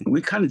 And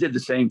we kind of did the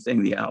same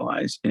thing, the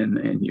Allies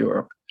in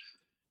Europe.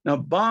 Now,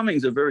 bombing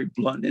is a very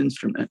blunt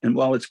instrument. And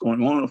while it's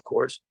going on, of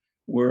course,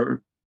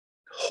 we're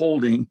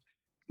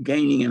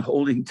gaining and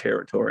holding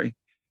territory.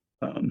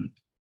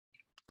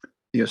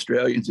 The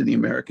Australians and the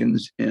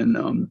Americans in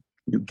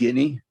New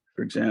Guinea,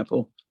 for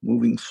example,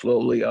 moving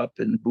slowly up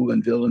in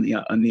Bougainville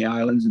and on the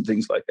islands and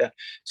things like that.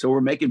 So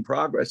we're making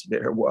progress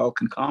there while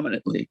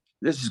concomitantly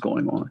this is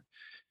going on.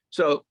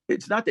 So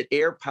it's not that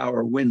air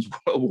power wins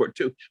World War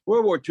II.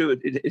 World War II,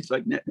 it's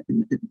like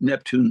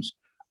Neptune's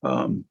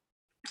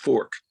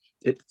fork.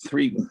 It's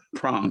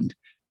three-pronged: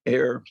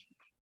 air,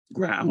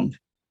 ground,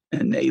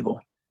 and naval.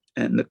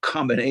 And the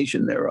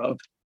combination thereof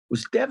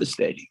was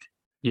devastating.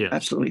 Yeah,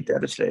 Absolutely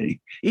devastating.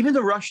 Even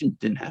the Russians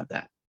didn't have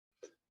that.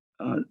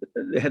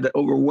 They had the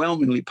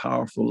overwhelmingly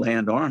powerful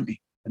land army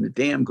and a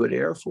damn good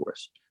air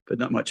force, but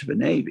not much of a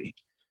navy.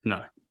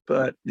 no,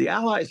 But the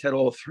Allies had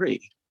all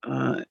three,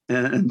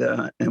 and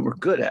were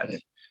good at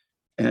it.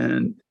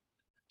 And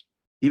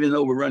even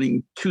though we're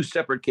running two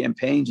separate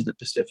campaigns in the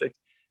Pacific,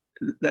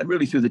 that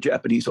really threw the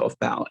Japanese off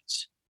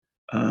balance,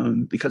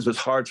 because it was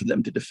hard for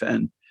them to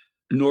defend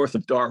north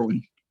of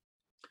Darwin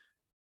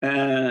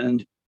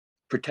and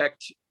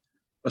protect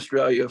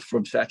Australia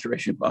from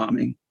saturation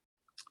bombing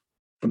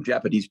from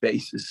Japanese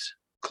bases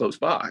close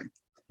by.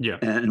 yeah,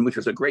 And which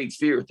was a great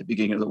fear at the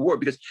beginning of the war,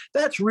 because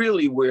that's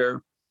really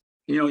where,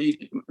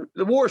 the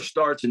war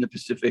starts in the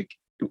Pacific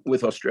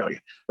with Australia.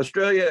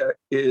 Australia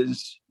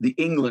is the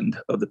England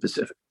of the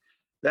Pacific.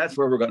 That's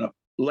where we're going to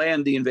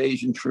land the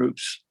invasion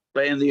troops,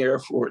 land the Air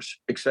Force,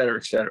 et cetera,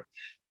 et cetera.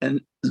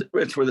 And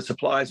it's where the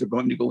supplies are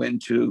going to go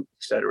into,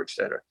 et cetera, et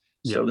cetera.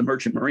 Yeah. So the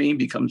merchant marine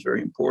becomes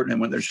very important.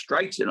 And when there's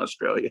strikes in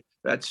Australia,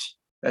 that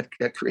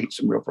creates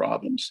some real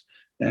problems.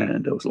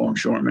 And those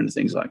longshoremen and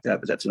things like that,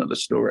 but that's another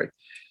story.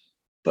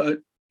 But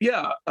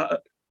yeah,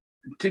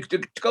 to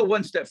go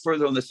one step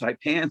further on the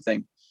Saipan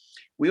thing,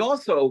 we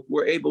also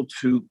were able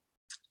to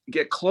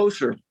get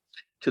closer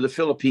to the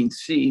Philippine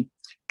Sea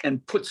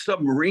and put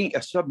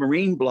a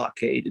submarine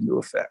blockade into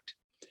effect.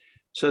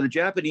 So the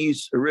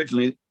Japanese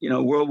originally,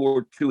 World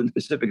War II in the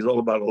Pacific is all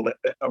about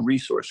a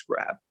resource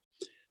grab.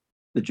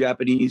 The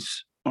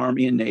Japanese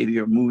Army and Navy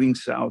are moving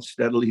south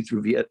steadily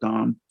through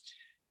Vietnam,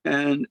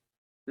 and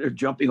they're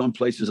jumping on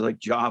places like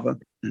Java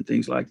and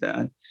things like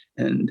that,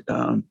 and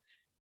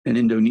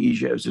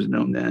Indonesia, as is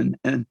known then,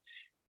 and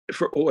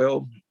for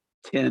oil,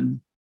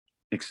 tin,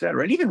 et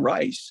cetera, and even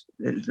rice.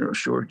 There's no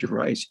shortage of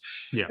rice.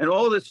 Yeah. And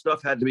all this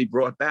stuff had to be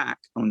brought back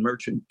on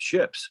merchant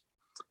ships.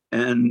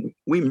 And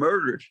we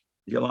murdered,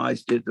 the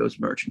Allies did, those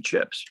merchant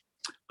ships.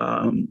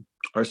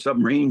 Our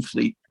submarine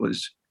fleet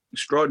was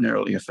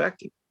extraordinarily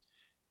effective.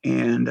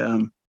 And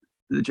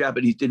the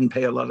Japanese didn't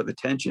pay a lot of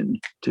attention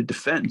to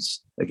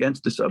defense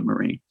against the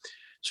submarine.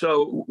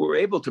 So we're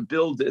able to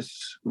build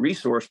this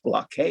resource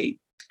blockade.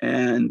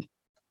 And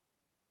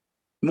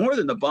more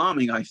than the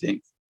bombing, I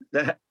think,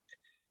 that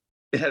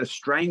it had a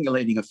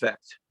strangulating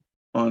effect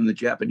on the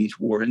Japanese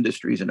war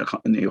industries and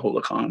the whole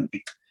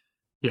economy.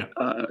 Yeah.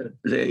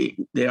 They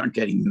aren't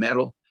getting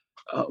metal.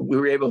 We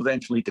were able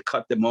eventually to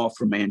cut them off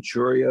from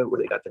Manchuria, where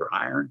they got their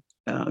iron.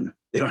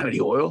 They don't have any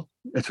oil.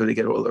 That's where they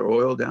get all their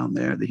oil down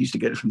there. They used to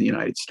get it from the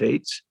United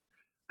States.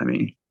 I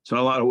mean, so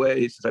in a lot of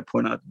ways, as I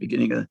point out at the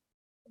beginning of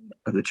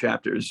the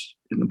chapters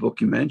in the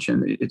book you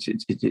mentioned,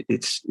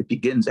 it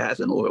begins as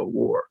an oil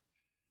war,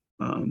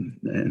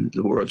 and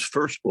the world's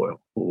first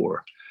oil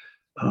war.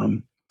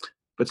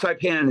 But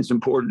Saipan is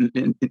important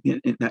in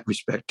that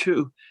respect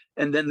too.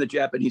 And then the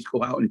Japanese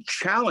go out and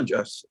challenge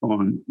us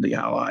on the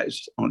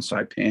Allies on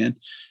Saipan,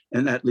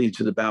 and that leads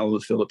to the Battle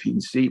of the Philippine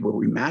Sea, where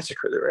we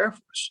massacre their air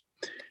force,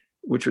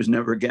 which was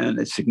never again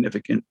as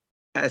significant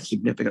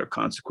or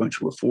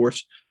consequential a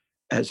force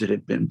as it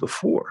had been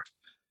before.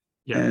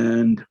 Yeah.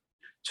 And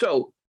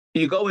so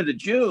you go into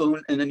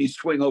June, and then you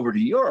swing over to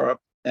Europe,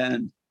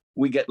 and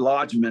we get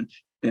lodgment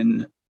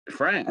in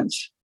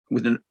France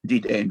with a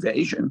D-Day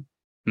invasion,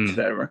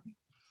 etc.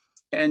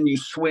 And you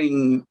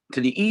swing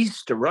to the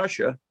east to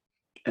Russia,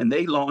 and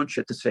they launch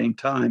at the same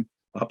time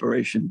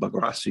Operation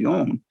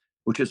Bagration,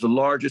 which is the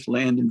largest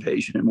land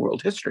invasion in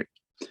world history.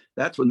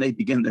 That's when they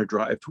begin their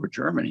drive toward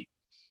Germany.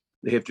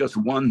 They have just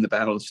won the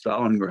Battle of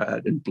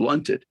Stalingrad and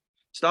blunted.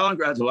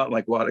 Stalingrad's a lot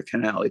like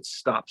Guadalcanal. It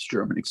stops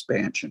German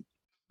expansion.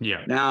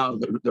 Yeah. Now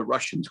the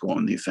Russians go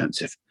on the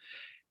offensive.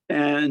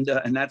 And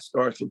that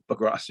starts with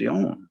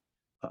Bagration.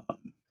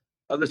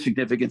 Other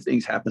significant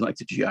things happen, like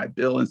the GI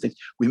Bill and things.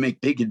 We make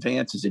big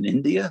advances in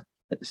India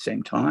at the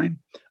same time.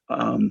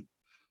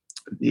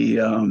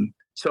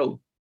 So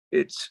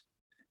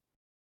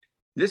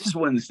this is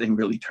when the thing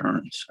really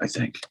turns, I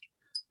think.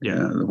 Yeah.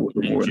 The war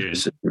in the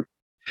Pacific.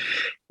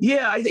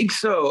 Yeah, I think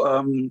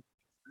so.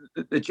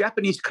 The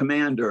Japanese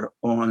commander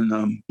on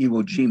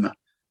Iwo Jima,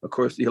 of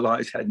course, the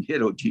Allies hadn't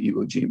hit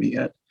Iwo Jima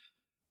yet,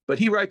 but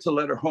he writes a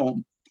letter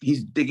home.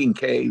 He's digging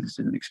caves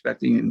and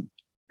expecting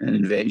an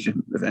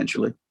invasion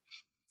eventually.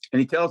 And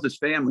he tells his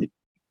family,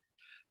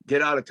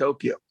 get out of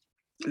Tokyo.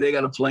 They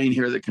got a plane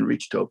here that can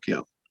reach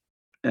Tokyo.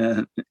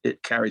 And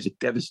it carries a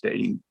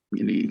devastating,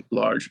 really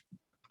large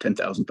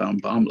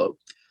 10,000-pound bomb load.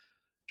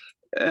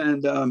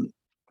 And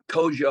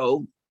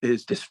Tojo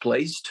is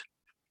displaced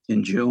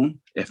in June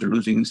after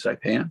losing in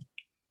Saipan.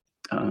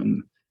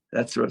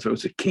 That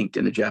throws a kink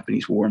in the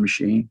Japanese war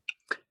machine.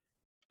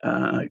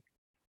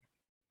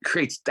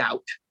 Creates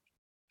doubt.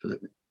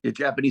 The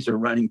Japanese are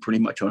running pretty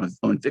much on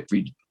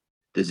victory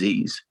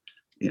disease,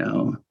 you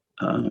know.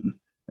 And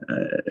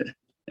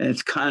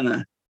it's kind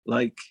of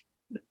like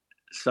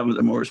some of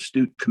the more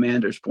astute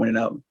commanders pointed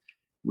out,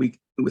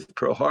 with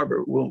Pearl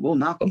Harbor, we'll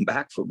knock them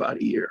back for about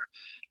a year,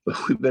 but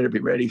we better be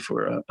ready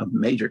for a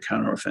major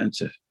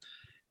counteroffensive.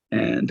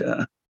 And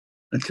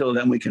until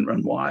then, we can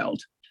run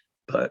wild.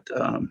 But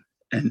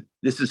and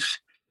this is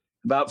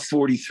about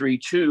 43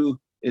 too,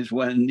 is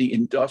when the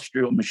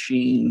industrial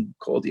machine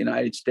called the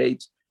United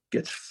States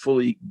gets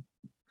fully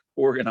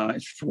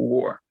organized for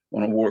war,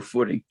 on a war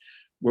footing,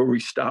 where we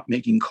stop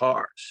making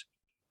cars.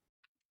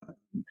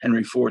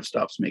 Henry Ford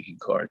stops making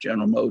cars,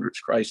 General Motors,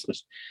 Chrysler,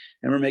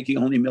 and we're making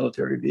only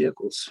military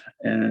vehicles.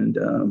 And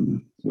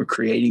we're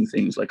creating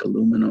things like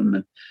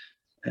aluminum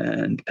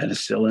and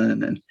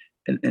penicillin,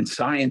 and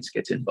science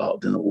gets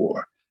involved in the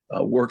war.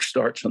 Work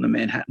starts on the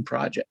Manhattan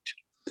Project.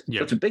 Yeah.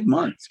 So it's a big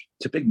month.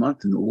 It's a big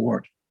month in the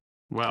war.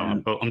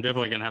 Wow. Well, I'm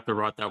definitely going to have to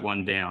write that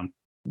one down,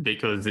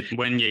 because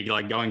when you're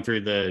like going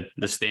through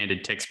the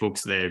standard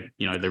textbooks, they're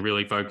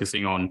really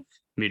focusing on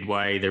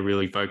Midway. They're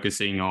really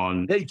focusing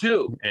on They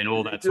do, and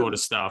all that sort of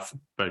stuff.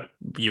 But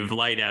you've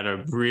laid out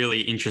a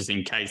really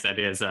interesting case that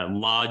has a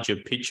larger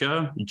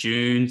picture.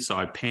 June,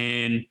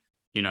 Saipan,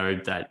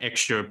 that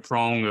extra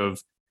prong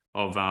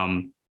of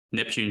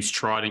Neptune's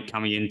trident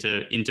coming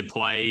into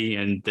play,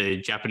 and the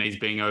Japanese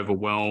being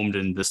overwhelmed,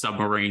 and the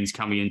submarines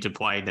coming into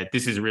play. That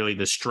this is really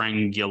the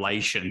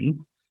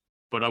strangulation.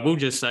 But I will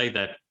just say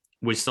that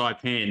with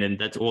Saipan, and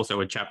that's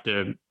also a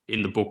chapter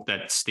in the book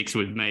that sticks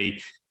with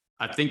me,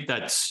 I think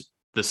that's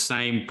the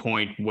same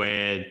point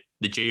where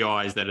the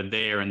GIs that are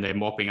there and they're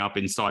mopping up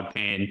in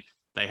Saipan,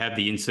 they have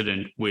the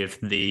incident with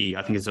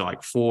I think it's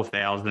like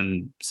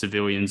 4,000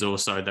 civilians or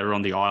so that are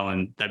on the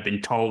island. They've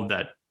been told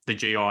that the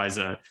GIs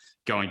are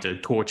going to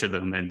torture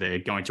them, and they're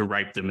going to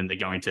rape them, and they're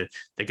going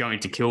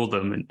to kill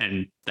them,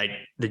 and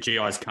the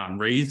GIs can't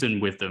reason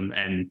with them,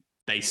 and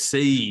they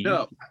see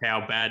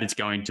how bad it's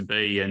going to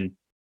be, and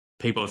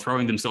people are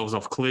throwing themselves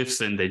off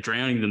cliffs, and they're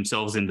drowning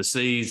themselves in the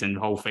seas, and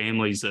whole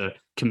families are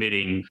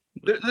committing.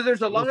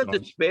 There's a lot of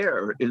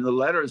despair in the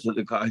letters of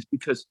the guys,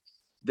 because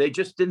they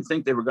just didn't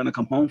think they were going to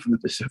come home from the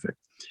Pacific.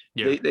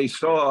 Yeah. They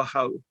saw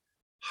how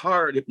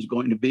hard it was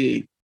going to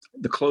be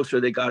the closer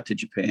they got to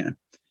Japan.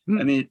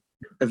 I mean,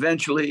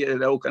 eventually at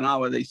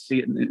Okinawa, they see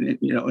it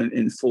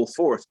in full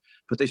force,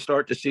 but they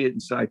start to see it in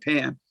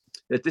Saipan,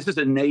 that this is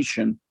a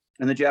nation,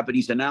 and the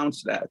Japanese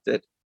announced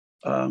that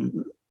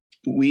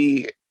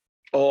we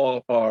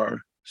all are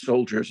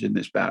soldiers in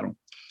this battle,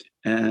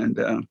 and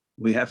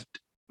we have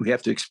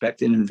to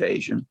expect an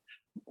invasion.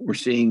 We're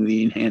seeing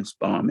the enhanced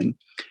bombing,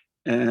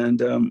 and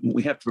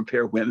we have to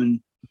prepare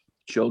women,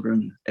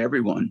 children,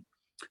 everyone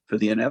for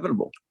the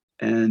inevitable,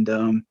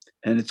 and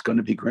it's going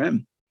to be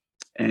grim.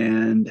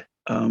 And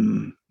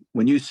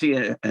when you see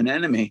an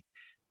enemy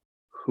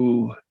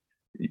who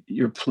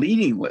you're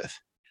pleading with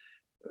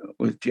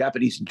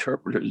Japanese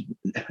interpreters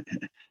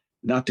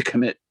not to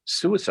commit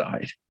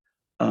suicide,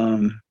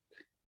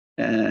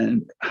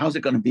 and how's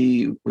it going to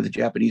be with the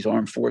Japanese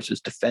armed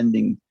forces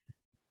defending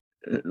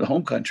the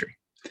home country?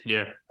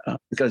 Yeah.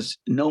 Because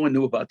no one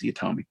knew about the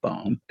atomic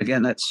bomb.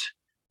 Again, that's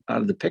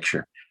out of the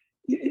picture.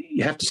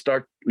 You have to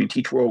start,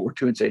 teach World War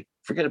II and say,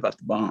 forget about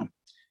the bomb.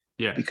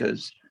 Yeah.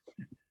 Because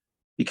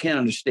you can't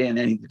understand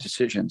any of the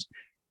decisions.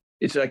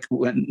 It's like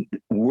when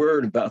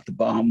word about the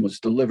bomb was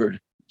delivered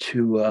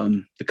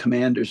to the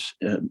commanders,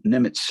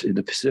 Nimitz in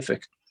the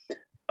Pacific,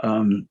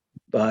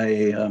 by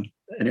an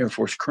Air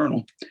Force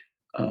colonel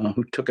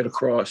who took it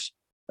across,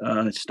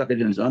 stuck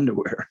it in his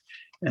underwear,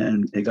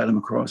 and they got him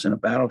across in a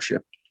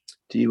battleship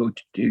to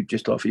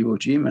just off Iwo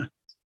Jima.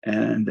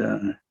 And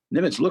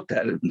Nimitz looked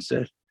at it and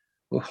said,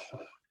 well,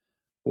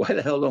 why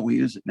the hell don't we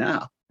use it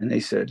now? And they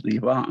said, the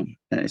bomb.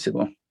 And I said,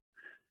 well,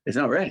 it's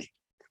not ready.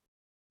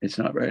 It's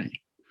not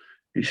ready.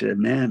 He said,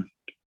 man,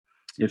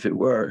 if it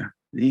were,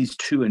 these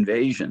two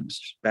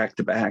invasions back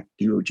to back,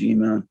 Iwo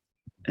Jima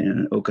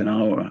and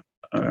Okinawa,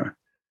 are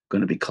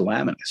going to be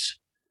calamitous.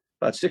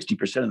 About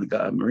 60% of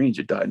the Marines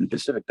who died in the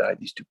Pacific died in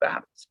these two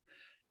battles.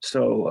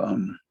 So,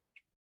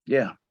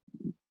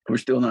 we're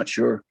still not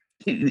sure.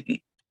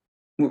 We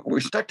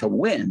start to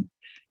win,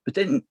 but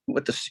then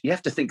you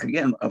have to think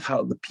again of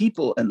how the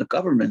people and the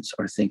governments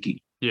are thinking.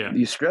 Yeah.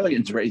 The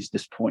Australians raised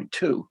this point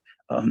too.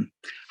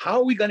 How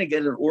are we going to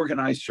get an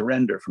organized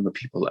surrender from a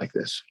people like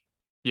this?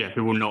 Yeah,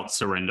 who will not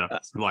surrender,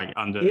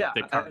 under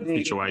the current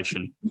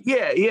situation.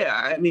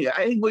 Yeah. I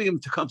think William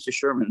Tecumseh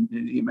Sherman,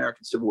 the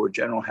American Civil War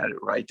general, had it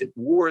right that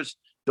wars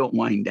don't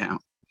wind down.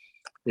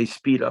 They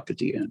speed up at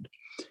the end.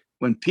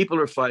 When people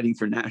are fighting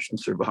for national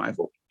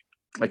survival,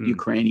 like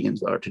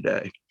Ukrainians are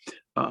today,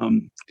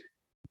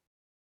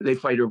 they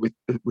fight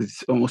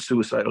with almost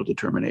suicidal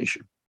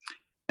determination.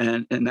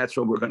 And that's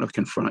what we're going to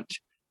confront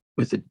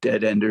with the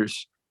dead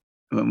enders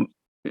when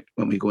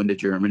we go into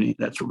Germany.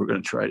 That's what we're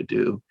going to try to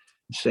do.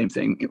 Same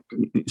thing's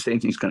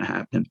going to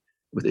happen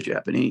with the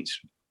Japanese.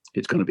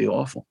 It's going to be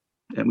awful.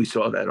 And we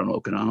saw that on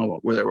Okinawa,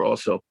 where there were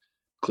also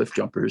cliff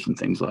jumpers and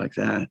things like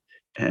that.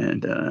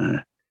 And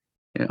there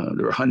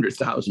were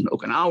 100,000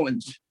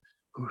 Okinawans,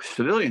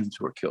 civilians,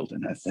 who were killed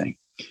in that thing.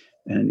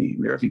 and the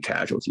American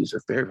casualties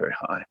are very, very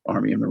high,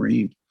 Army and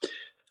Marine.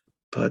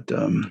 But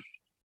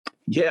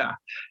yeah,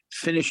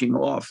 finishing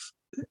off,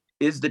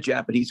 is the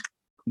Japanese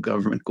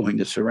government going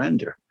to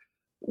surrender?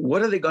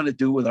 What are they going to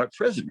do with our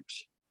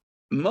prisoners?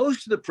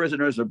 Most of the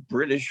prisoners are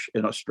British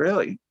and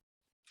Australian.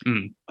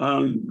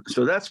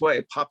 So that's why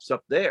it pops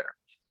up there.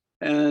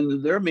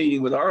 And they're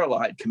meeting with our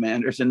allied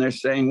commanders and they're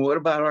saying, what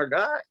about our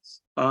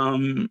guys?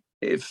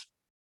 If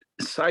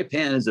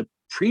Saipan is a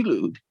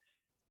prelude,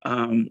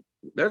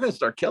 they're going to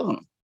start killing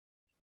them.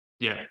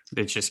 Yeah,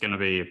 it's just going to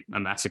be a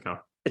massacre.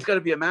 It's going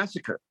to be a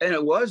massacre. And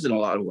it was in a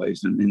lot of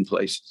ways in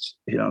places,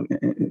 and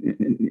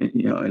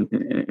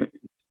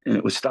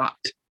it was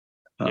stopped.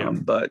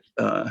 But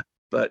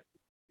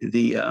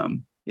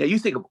the, you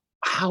think of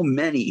how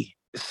many,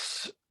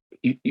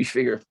 you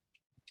figure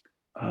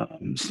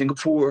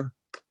Singapore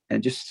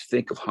and just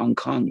think of Hong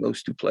Kong,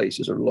 those two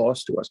places are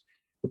lost to us,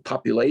 the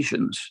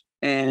populations.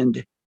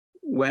 And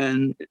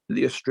when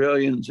the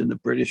Australians and the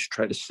British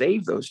try to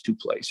save those two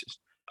places,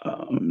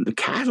 the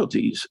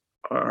casualties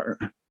are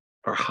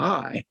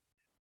high,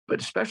 but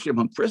especially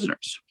among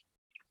prisoners.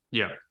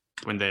 Yeah,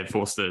 when they're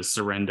forced to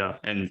surrender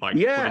and put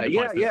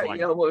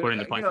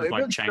into places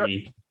like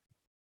Changi.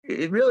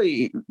 It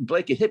really,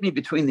 Blake, it hit me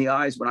between the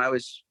eyes when I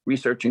was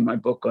researching my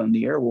book on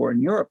the air war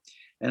in Europe.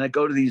 And I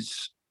go to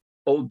these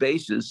old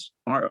bases,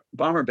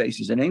 bomber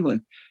bases in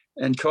England,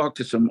 and talk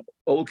to some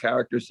old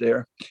characters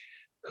there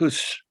who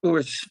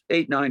were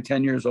 8, 9,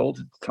 10 years old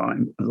at the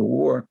time of the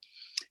war.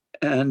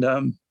 And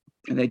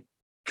they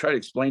try to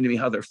explain to me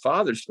how their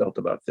fathers felt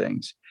about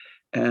things.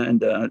 And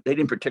they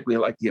didn't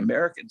particularly like the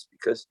Americans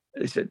because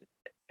they said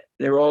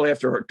they were all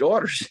after our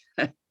daughters.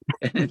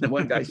 And the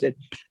one guy said,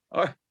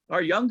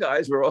 our young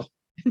guys were all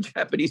in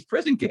Japanese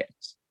prison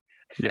camps.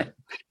 Yeah.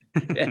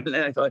 And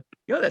then I thought,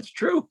 that's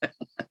true.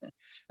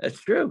 That's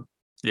true.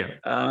 Yeah.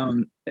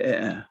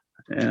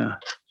 Yeah.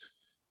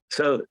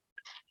 So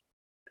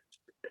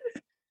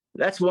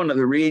that's one of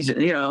the reasons,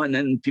 and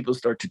then people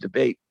start to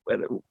debate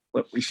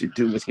what we should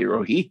do with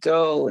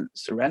Hirohito and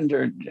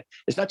surrender.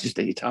 It's not just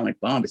the atomic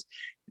bomb. It's,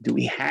 do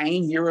we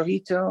hang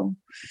Hirohito?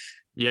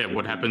 Yeah.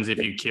 What happens if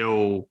you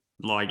kill,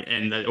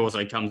 and that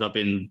also comes up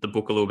in the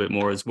book a little bit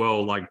more as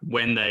well,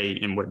 when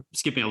and we're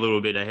skipping a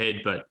little bit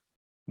ahead, but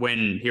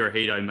when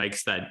Hirohito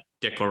makes that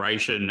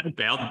declaration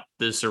about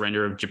the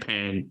surrender of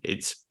Japan,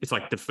 it's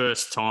like the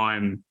first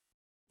time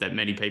that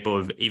many people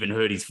have even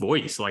heard his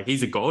voice.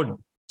 He's a god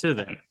to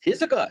them.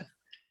 He's a god.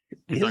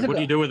 It's what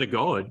do you do with a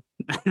god?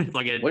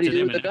 What do you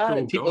do with a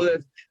god?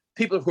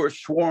 People who are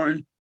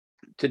sworn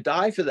to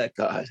die for that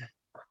god.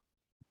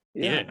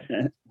 Yeah.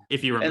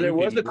 If you remember, and there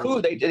was a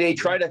coup. They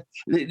tried to,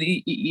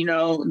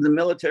 the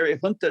military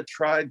junta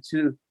tried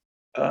to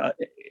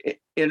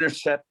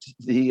intercept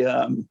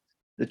the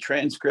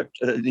transcript,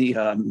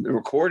 the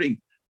recording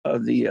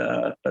of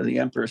the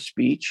emperor's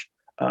speech.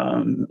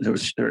 There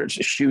was a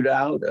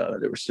shootout.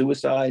 There were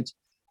suicides.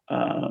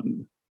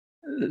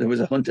 There was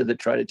a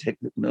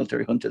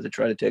military junta that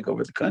tried to take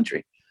over the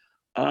country,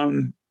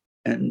 and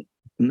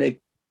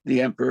make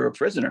the emperor a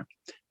prisoner,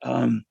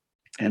 and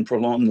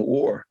prolong the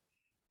war.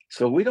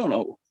 So we don't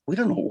know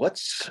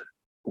what's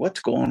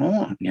going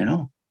on.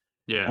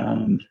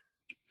 Yeah.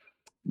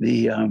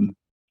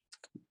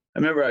 I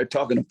remember I was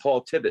talking to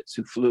Paul Tibbets,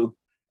 who flew.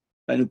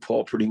 I knew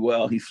Paul pretty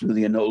well. He flew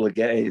the Enola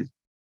Gay,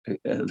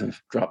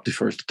 dropped the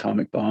first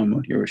atomic bomb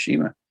on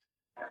Hiroshima.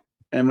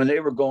 And when they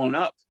were going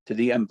up to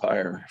the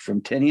Empire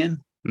from Tinian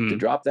to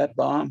drop that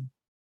bomb,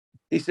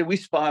 he said, we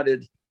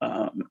spotted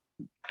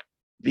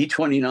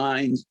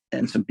B-29s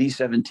and some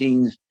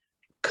B-17s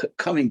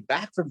coming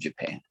back from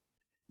Japan.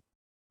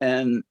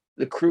 And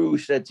the crew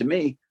said to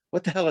me,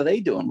 what the hell are they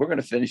doing? We're going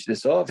to finish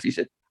this off. He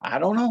said, I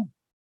don't know.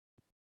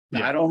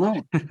 Yeah. I don't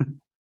know.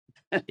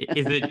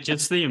 Is it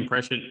just the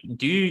impression,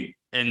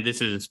 and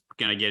this is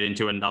going to get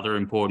into another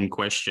important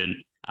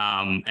question,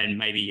 and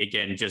maybe,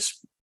 again,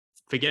 just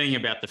forgetting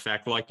about the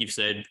fact, like you've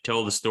said,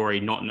 tell the story,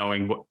 not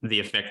knowing what the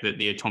effect that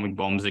the atomic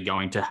bombs are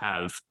going to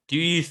have. Do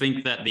you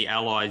think that the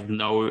Allies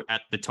know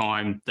at the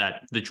time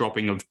that the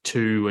dropping of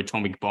 2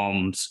 atomic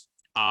bombs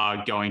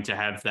are going to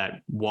have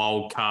that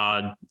wild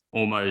card,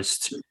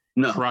 almost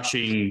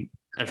crushing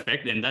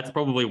effect? And that's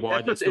probably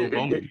why they're still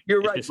bombing.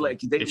 You're right,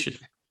 Blake.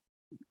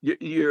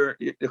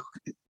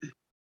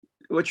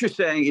 What you're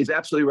saying is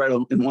absolutely right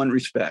in one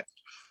respect.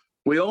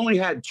 We only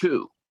had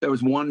 2. There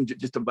was one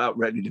just about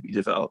ready to be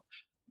developed,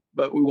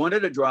 but we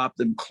wanted to drop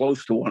them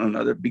close to one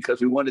another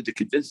because we wanted to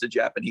convince the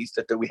Japanese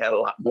that we had a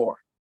lot more.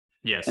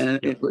 Yes, and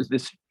it was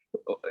this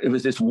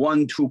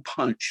 1-2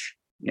 punch,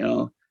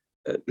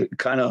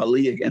 kind of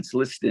Ali against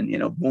Liston,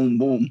 boom,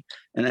 boom,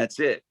 and that's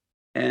it,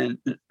 and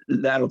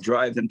that'll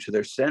drive them to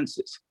their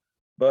senses.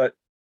 But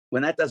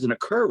when that doesn't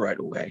occur right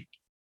away,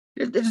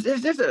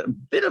 there's a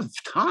bit of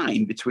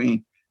time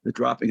between the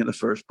dropping of the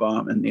first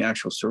bomb and the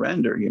actual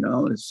surrender.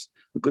 It's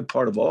a good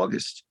part of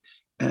August.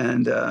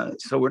 And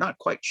so we're not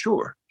quite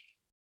sure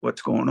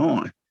what's going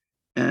on.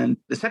 And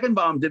the second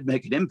bomb did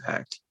make an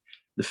impact.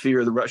 The fear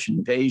of the Russian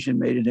invasion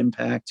made an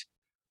impact.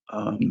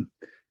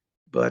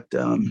 But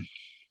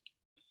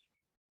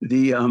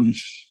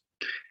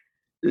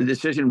the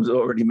decision was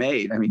already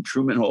made. I mean,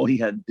 Truman, all he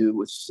had to do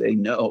was say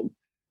no.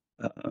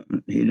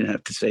 He didn't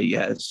have to say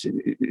yes.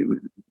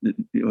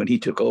 When he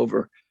took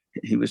over,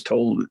 he was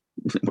told,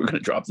 we're going to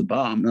drop the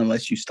bomb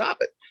unless you stop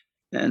it.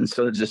 And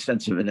so there's a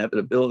sense of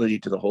inevitability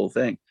to the whole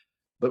thing.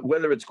 But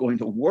whether it's going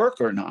to work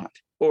or not,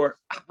 or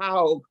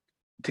how,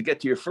 to get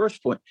to your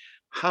first point,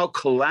 how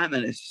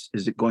calamitous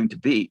is it going to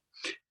be?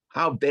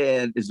 How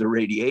bad is the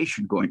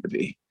radiation going to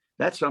be?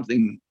 That's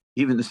something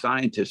even the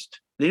scientists,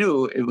 they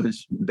knew it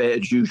was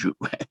bad juju,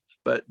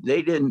 but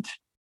they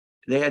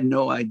had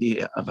no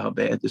idea of how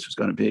bad this was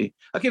going to be.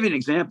 I'll give you an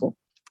example.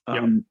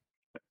 Yep.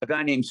 A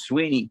guy named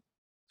Sweeney,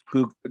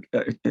 who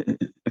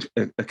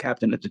a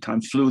captain at the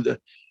time, flew the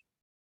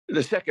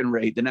second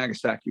raid, the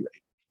Nagasaki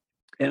raid.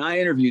 And I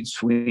interviewed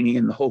Sweeney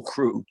and the whole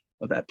crew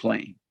of that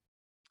plane.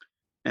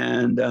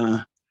 And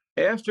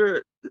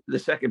after the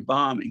second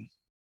bombing,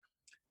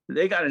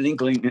 they got an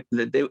inkling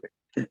that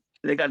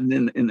they got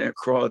in their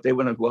craw. They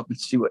wanted to go up and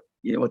see what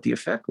the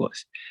effect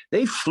was.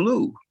 They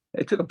flew.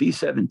 They took a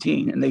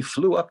B-17 and they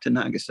flew up to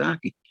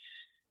Nagasaki,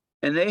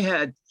 and they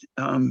had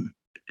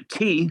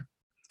tea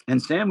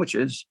and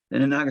sandwiches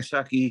in a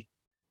Nagasaki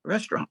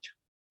restaurant.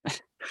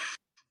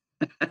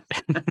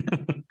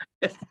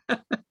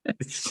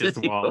 It's just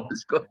wild.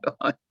 What's going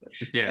on?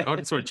 Yeah, I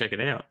just want to check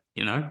it out,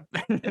 I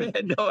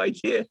had no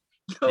idea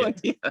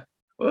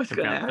what's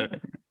going to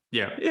happen.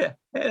 Yeah.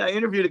 And I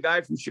interviewed a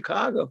guy from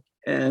Chicago,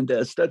 and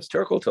Studs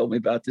Terkel told me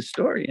about this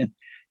story. And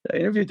I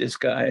interviewed this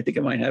guy. I think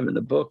I might have it in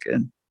the book.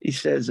 And he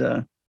says,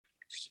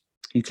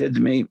 he said to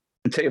me,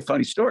 I'll tell you a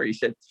funny story. He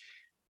said,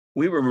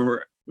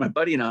 my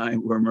buddy and I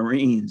were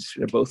Marines.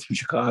 They're both from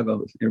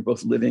Chicago. They were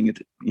both living at,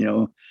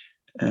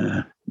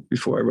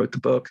 before I wrote the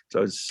book. So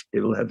I was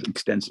able to have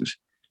extensive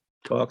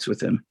talks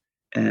with him.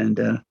 And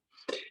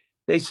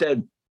they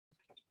said,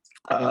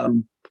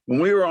 when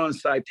we were on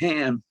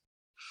Saipan,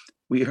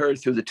 we heard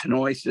through the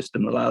Tannoy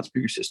system, the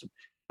loudspeaker system,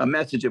 a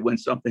message that went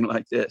something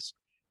like this.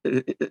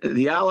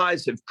 The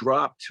Allies have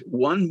dropped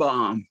one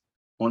bomb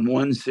on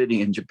one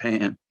city in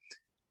Japan,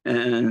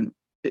 and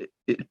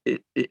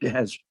it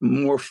has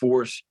more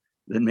force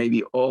than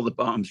maybe all the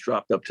bombs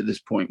dropped up to this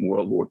point in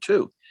World War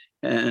II.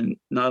 And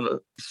not a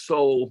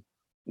soul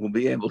will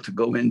be able to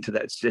go into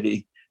that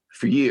city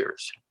for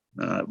years.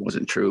 It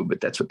wasn't true,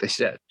 but that's what they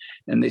said.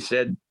 And they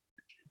said,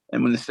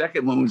 and when the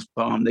second one was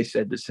bombed, they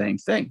said the same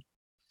thing.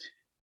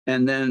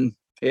 And then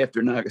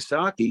after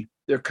Nagasaki,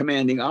 their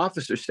commanding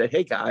officer said,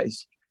 hey,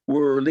 guys,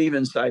 we're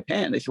leaving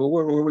Saipan. They said, well,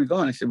 where are we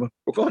going? I said, well,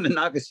 we're going to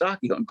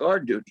Nagasaki on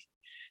guard duty.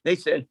 They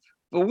said,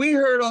 well, we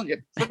heard on you.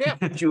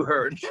 Forget what you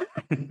heard.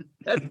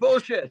 That's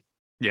bullshit.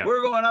 Yeah.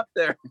 We're going up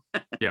there.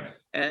 Yeah.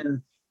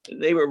 And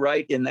they were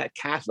right in that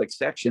Catholic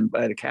section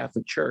by the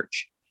Catholic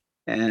Church.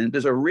 And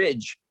there's a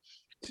ridge.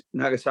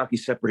 Nagasaki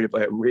separated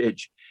by a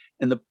ridge.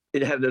 And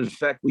it had an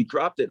effect. We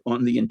dropped it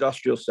on the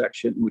industrial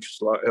section, which is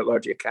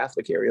largely a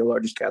Catholic area,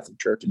 largest Catholic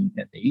church in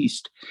the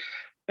East.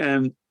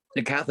 And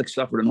the Catholics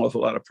suffered an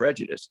awful lot of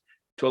prejudice.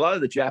 To a lot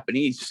of the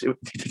Japanese,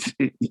 it's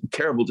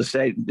terrible to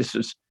say this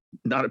is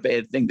not a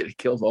bad thing that it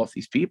killed off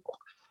these people.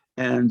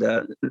 And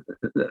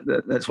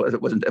that's why there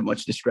wasn't that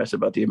much distress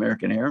about the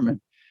American airmen.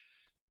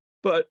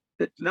 But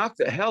it knocked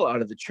the hell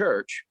out of the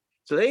church.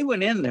 So they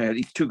went in there,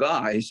 these two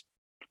guys,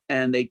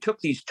 and they took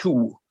these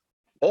two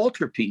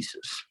altar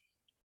pieces,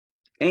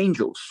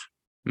 angels,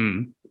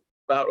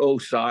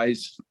 about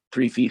size,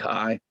 3 feet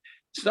high.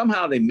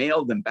 Somehow they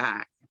mailed them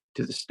back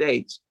to the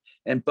States,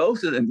 and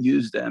both of them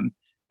used them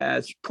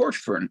as porch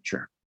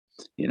furniture,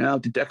 to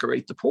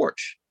decorate the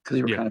porch because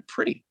they were kind of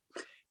pretty.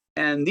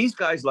 And these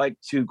guys like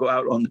to go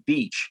out on the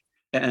beach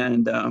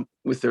and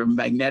with their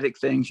magnetic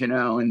things,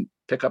 and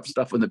pick up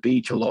stuff on the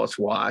beach, a lost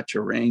watch,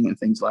 a ring, and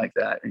things like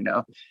that,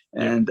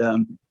 And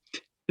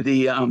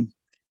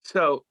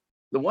so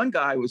the one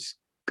guy was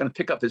going to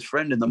pick up his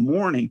friend in the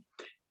morning,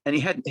 and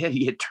he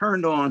had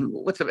turned on,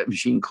 what's that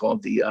machine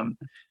called?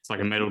 It's like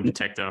a metal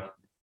detector.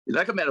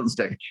 Like a metal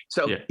detector.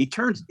 So he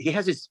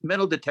has his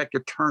metal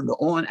detector turned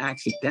on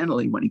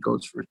accidentally when he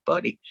goes for his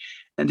buddy.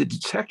 And the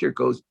detector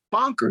goes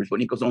bonkers when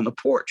he goes on the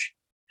porch.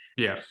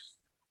 Yeah.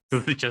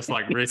 Just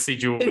like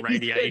residual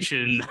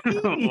radiation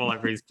all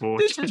over his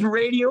porch. This is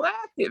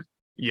radioactive.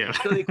 Yeah.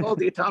 So they called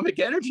the Atomic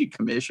Energy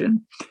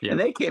Commission, and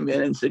they came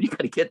in and said, you got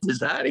to get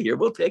this out of here.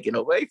 We'll take it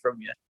away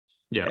from you.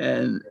 Yeah.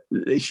 And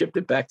they shipped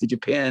it back to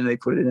Japan. And they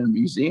put it in a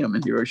museum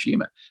in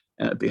Hiroshima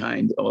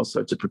behind all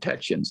sorts of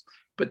protections.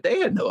 But they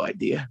had no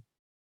idea.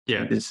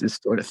 Yeah. This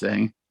sort of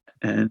thing.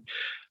 And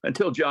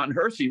until John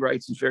Hersey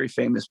writes his very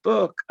famous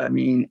book,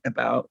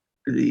 about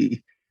the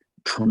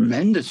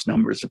tremendous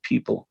numbers of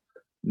people,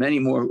 many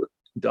more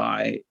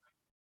die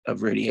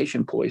of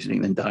radiation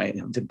poisoning than die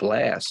of the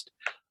blast.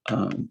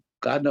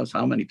 God knows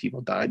how many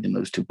people died in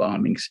those two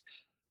bombings.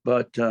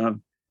 But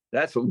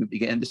that's when we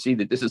began to see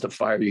that this is a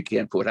fire you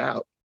can't put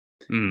out.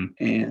 And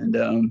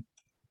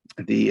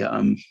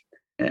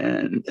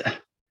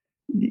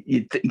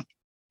you think,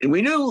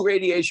 we knew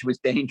radiation was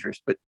dangerous,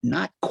 but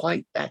not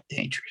quite that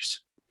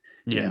dangerous.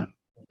 Yeah.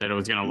 That it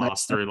was going to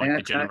last through like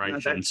the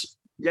generations.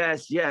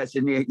 Yes.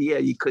 And yeah,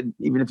 you couldn't,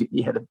 even if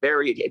you had to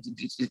bury it,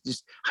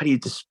 just how do you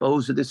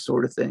dispose of this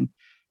sort of thing?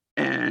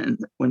 And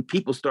when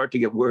people start to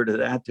get word of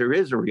that, there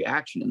is a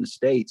reaction in the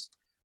States.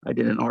 I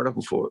did an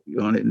article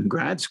on it in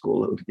grad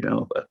school,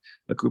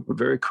 a group of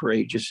very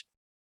courageous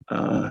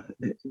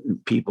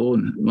people,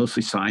 and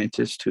mostly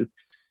scientists, who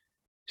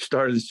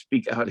started to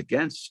speak out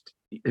against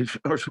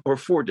or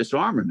for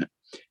disarmament,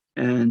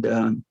 and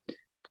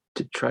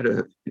to try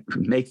to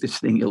make this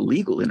thing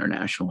illegal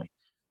internationally,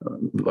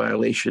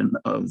 violation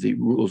of the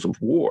rules of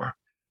war.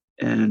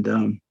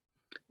 And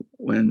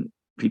when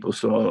people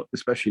saw,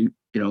 especially,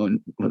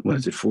 when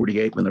was it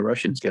 48, when the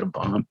Russians get a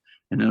bomb,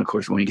 and then of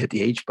course when you get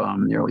the H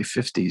bomb in the early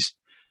 50s,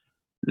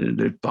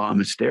 the bomb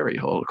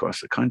hysteria all across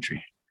the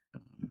country.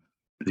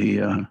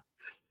 There's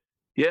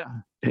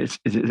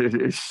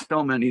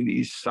so many of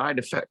these side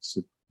effects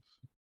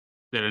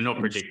that are not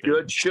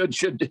predicted.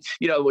 Should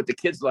what the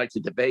kids like to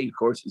debate, of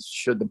course, is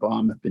should the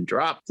bomb have been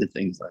dropped and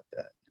things like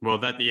that. Well,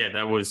 that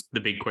was the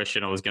big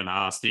question I was going to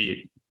ask.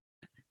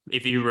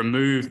 If you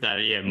remove that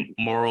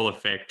moral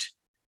effect,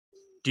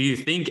 do you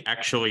think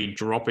actually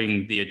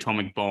dropping the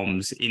atomic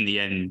bombs in the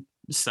end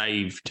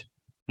saved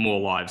more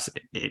lives,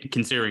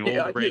 considering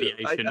all the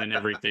radiation and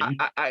everything?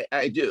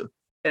 I do.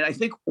 And I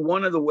think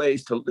one of the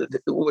ways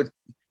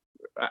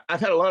I've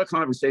had a lot of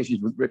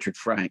conversations with Richard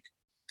Frank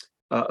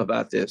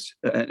about this,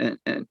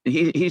 and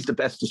he's the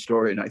best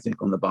historian, I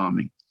think, on the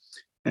bombing,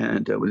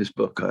 and with his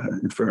book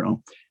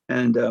Inferno,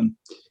 and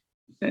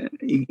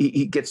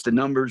he gets the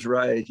numbers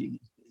right.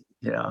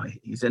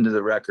 He's into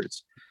the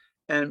records,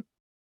 and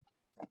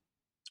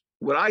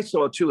what I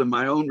saw too in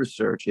my own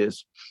research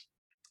is,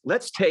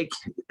 let's take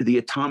the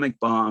atomic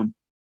bomb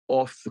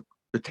off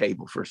the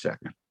table for a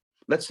second.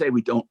 Let's say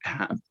we don't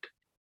have it.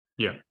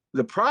 Yeah.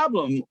 The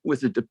problem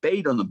with the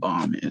debate on the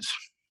bomb is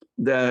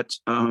that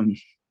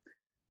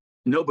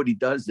nobody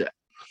does that.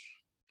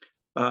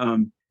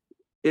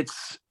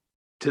 It's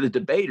to the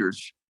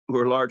debaters, who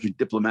are largely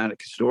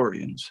diplomatic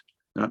historians,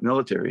 not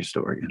military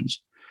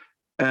historians.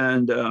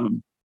 And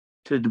to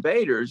the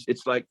debaters,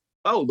 it's like,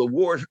 oh, the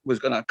war was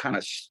going to kind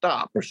of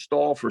stop or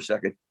stall for a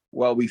second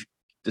while we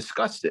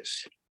discuss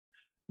this.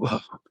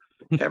 Well,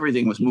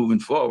 everything was moving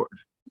forward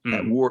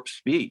at warp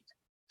speed.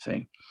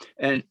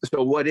 And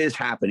so what is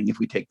happening if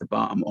we take the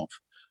bomb off?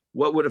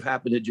 What would have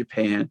happened to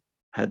Japan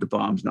had the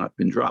bombs not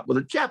been dropped? Well,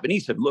 the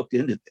Japanese have looked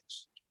into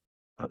this.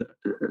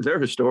 Their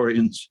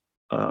historians,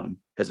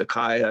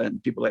 Hezekiah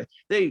and people like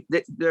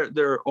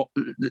they're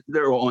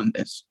on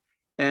this.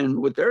 And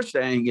what they're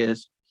saying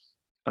is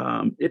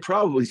it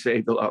probably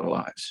saved a lot of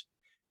lives,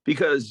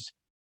 because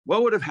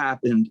what would have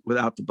happened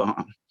without the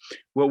bomb?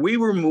 Well, we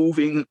were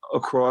moving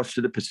across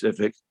to the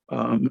Pacific,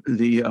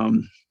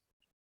 the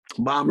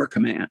Bomber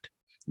Command,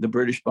 the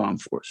British Bomb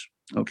Force.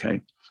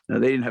 Okay. Now,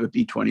 they didn't have a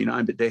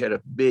B-29, but they had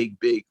a big,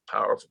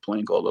 powerful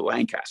plane called the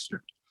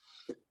Lancaster,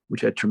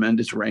 which had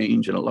tremendous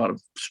range and a lot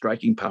of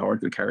striking power,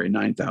 to carry a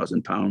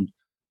 9,000-pound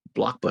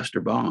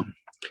blockbuster bomb.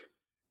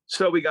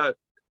 So we got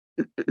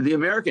the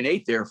American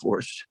 8th Air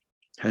Force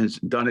has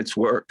done its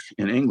work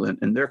in England,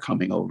 and they're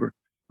coming over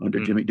under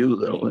Jimmy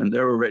Doolittle, and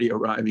they're already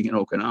arriving in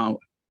Okinawa.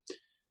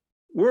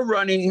 We're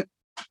running,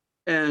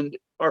 and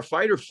our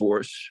fighter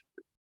force,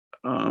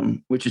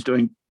 which is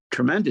doing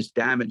tremendous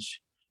damage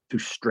through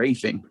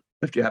strafing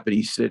of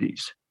Japanese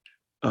cities,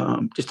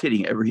 just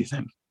hitting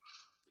everything,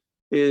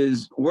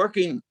 is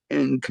working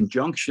in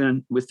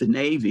conjunction with the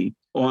Navy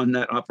on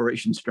that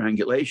Operation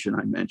Strangulation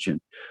I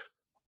mentioned.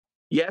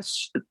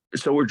 Yes,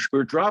 so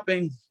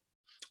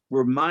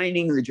we're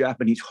mining the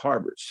Japanese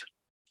harbors,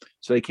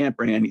 so they can't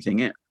bring anything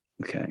in.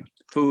 Okay,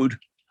 food,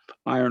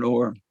 iron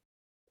ore,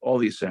 all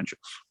the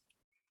essentials,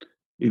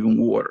 even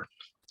water.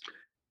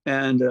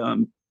 And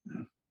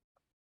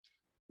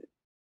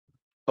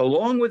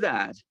along with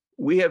that,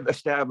 we have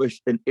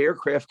established an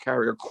aircraft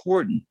carrier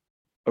cordon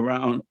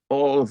around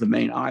all of the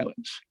main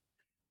islands.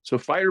 So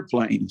fighter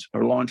planes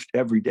are launched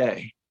every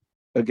day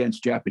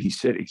against Japanese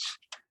cities.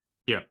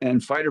 Yeah.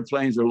 And fighter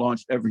planes are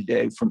launched every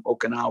day from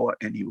Okinawa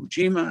and Iwo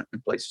Jima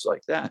and places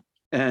like that.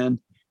 And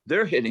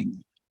they're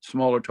hitting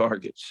smaller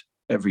targets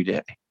every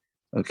day.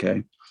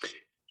 Okay.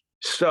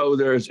 So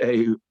there's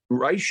a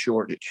rice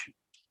shortage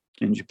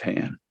in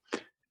Japan.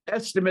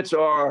 Estimates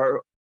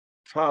are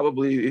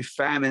probably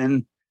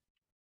famine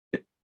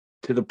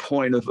to the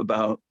point of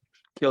about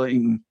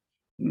killing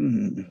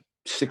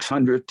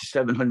 600 to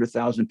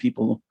 700,000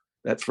 people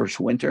that first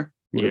winter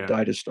would have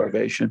died of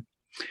starvation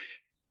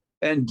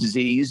and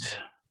disease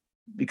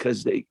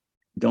because they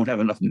don't have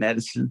enough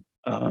medicine.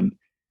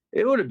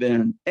 It would have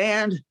been,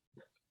 and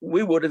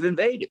we would have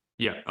invaded.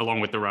 Yeah, along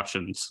with the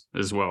Russians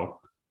as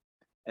well.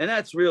 And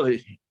that's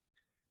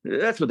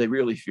what they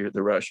really feared,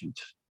 the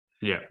Russians.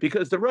 Yeah.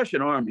 Because the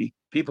Russian army,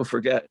 people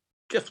forget,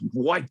 just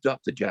wiped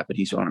up the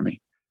Japanese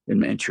army in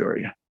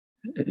Manchuria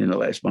in the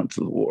last months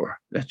of the war.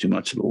 That's 2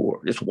 months of the war.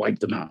 Just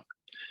wiped them out.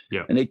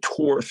 Yeah. And they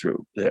tore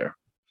through there.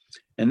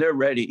 And they're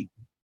ready,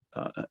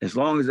 as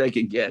long as they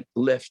can get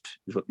lift,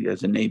 as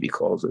the Navy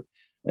calls it,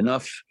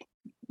 enough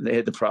they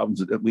had the problems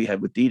that we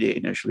had with D-Day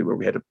initially, where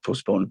we had to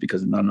postpone it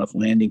because of not enough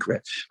landing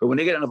craft. But when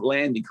they get enough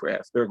landing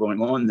craft, they're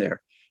going on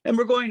there. And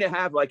we're going to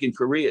have, like in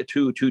Korea,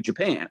 two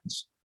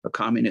Japans, a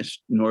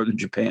communist northern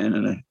Japan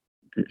and a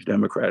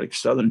democratic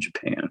southern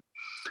Japan.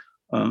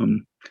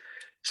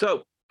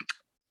 So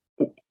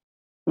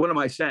what am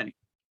I saying?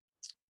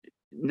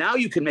 Now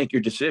you can make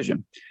your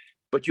decision,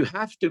 but you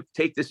have to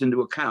take this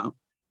into account,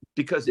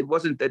 because it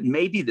wasn't that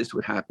maybe this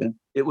would happen.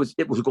 It was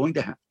going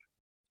to happen.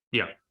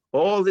 Yeah.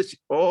 All this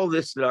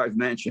that I've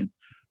mentioned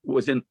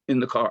was in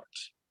the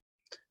cards.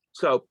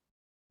 So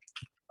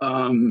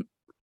then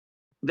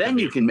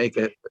you can make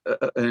an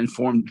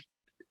informed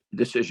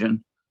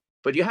decision,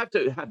 but you have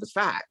to have the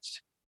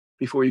facts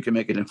before you can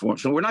make it informed.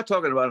 So we're not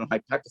talking about a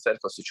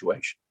hypothetical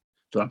situation.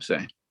 That's what I'm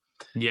saying.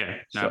 Yeah,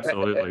 So,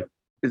 absolutely.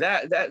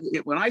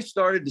 When I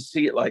started to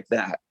see it like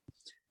that,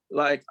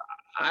 like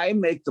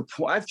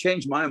I've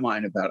changed my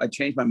mind about it. I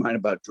changed my mind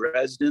about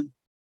Dresden.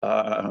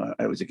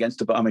 I was against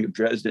the bombing of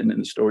Dresden in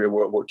the story of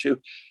World War II.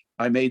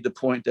 I made the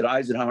point that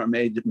Eisenhower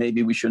made that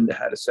maybe we shouldn't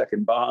have had a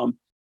second bomb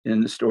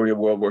in the story of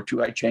World War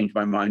II. I changed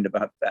my mind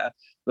about that.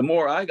 The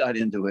more I got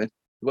into it,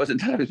 it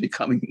wasn't that I was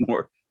becoming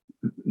more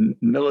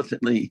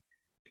militantly,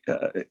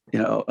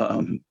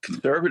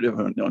 conservative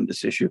on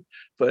this issue,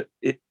 but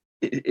it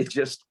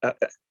just, I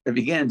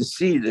began to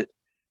see that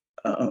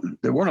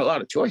there weren't a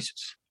lot of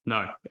choices.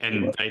 No,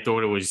 and they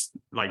thought it was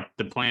like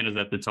the planners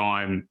at the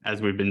time,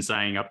 as we've been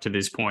saying up to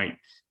this point,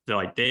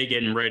 they're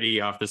getting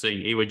ready after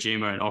seeing Iwo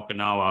Jima and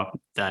Okinawa,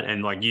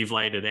 and like you've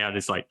laid it out,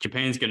 it's like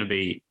Japan's going to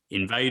be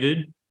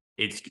invaded.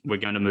 We're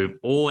going to move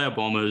all our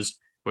bombers.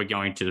 We're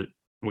going to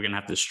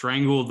have to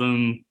strangle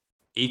them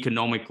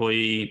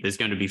economically. There's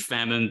going to be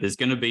famine. There's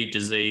going to be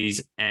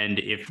disease. And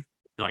if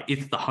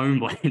the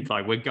homeland,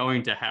 we're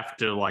going to have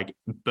to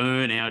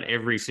burn out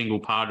every single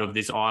part of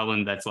this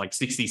island that's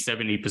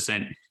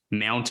 60-70%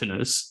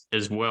 mountainous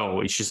as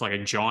well. It's just like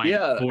a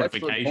giant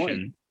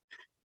fortification.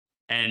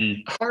 And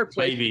hard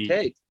place to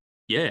take.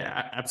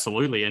 Yeah,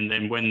 absolutely. And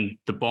then when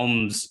the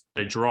bombs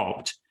are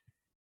dropped,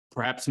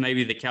 perhaps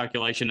maybe the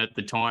calculation at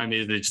the time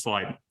is it's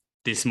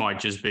this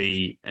might just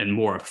be a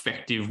more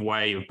effective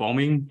way of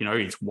bombing.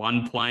 It's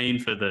one plane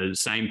for the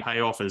same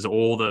payoff as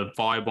all the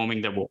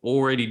firebombing that we're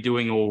already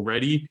doing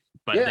already.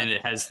 But then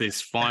it has this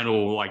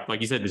final,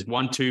 like you said, this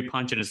 1-2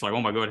 punch, and it's like,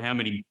 oh my God, how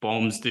many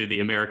bombs do the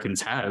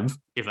Americans have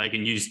if they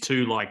can use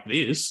two like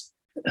this?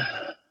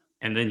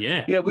 And then,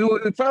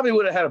 we probably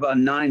would have had about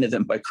 9 of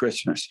them by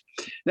Christmas.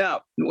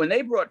 Now, when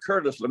they brought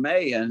Curtis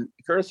LeMay in,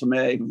 Curtis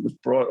LeMay was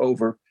brought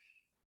over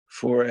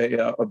for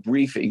a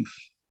briefing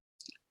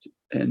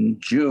in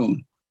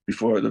June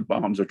before the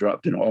bombs were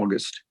dropped in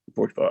August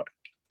 1945.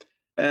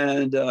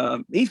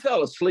 And he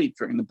fell asleep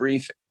during the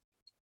briefing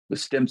with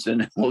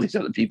Stimson and all these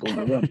other people in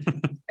the room.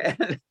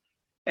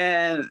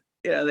 and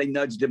they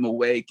nudged him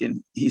awake,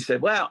 and he said,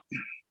 well,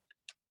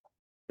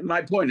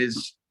 my point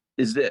is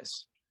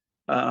this.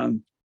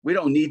 We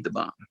don't need the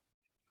bomb.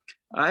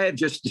 I have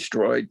just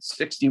destroyed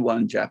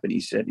 61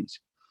 Japanese cities.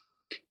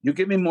 You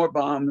give me more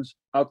bombs,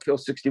 I'll kill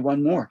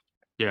 61 more.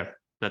 Yeah,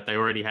 that they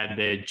already had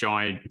their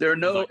giant... There are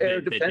no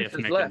air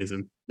defenses left.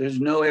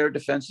 There's no air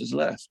defenses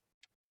left.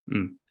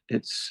 Mm.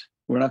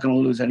 We're not going to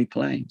lose any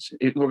planes.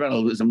 We're going to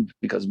lose them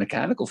because of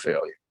mechanical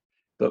failure,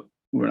 but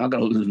we're not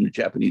going to lose them to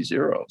Japanese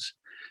Zeros.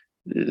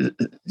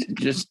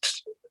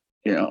 Just,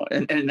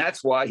 and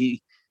that's why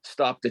he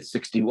stopped at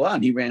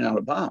 61. He ran out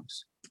of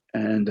bombs.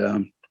 And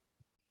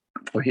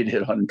he'd hit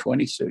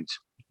 120 cities.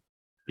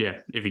 Yeah,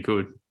 if he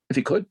could. If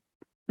he could,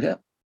 yeah.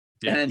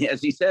 And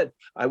as he said,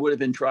 I would have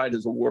been tried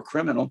as a war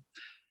criminal,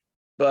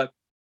 but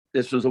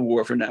this was a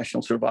war for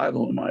national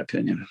survival, in my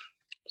opinion.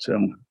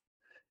 So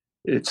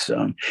it's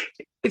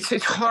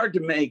hard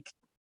to make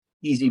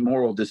easy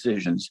moral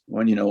decisions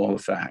when you know all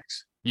the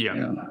facts.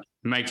 Yeah,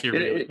 makes you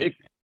really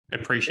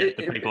appreciate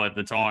the people at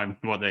the time,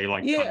 what they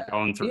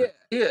going through.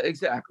 Yeah,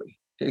 exactly.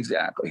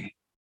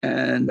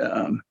 And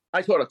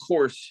I taught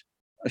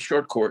a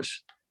short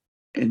course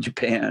in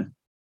Japan,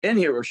 in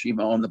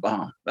Hiroshima on the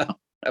bomb. Well,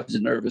 I was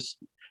nervous.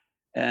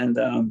 And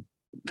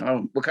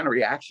what kind of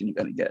reaction you're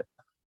going to get?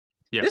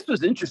 Yeah. This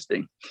was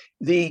interesting.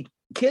 The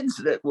kids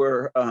that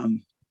were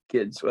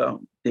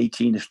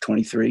 18 to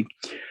 23,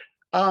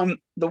 the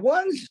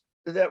ones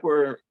that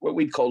were what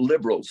we'd call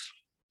liberals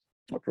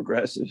or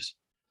progressives,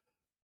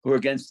 who were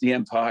against the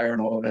empire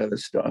and all that other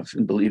stuff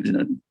and believed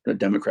in a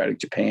democratic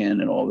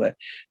Japan and all that,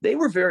 they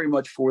were very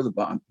much for the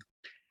bomb.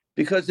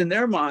 Because in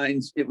their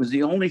minds, it was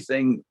the only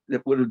thing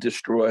that would have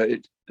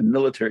destroyed a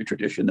military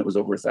tradition that was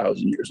over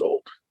 1,000 years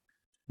old.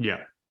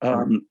 Yeah.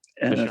 And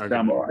the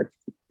samurai.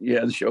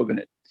 Yeah, the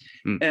shogunate.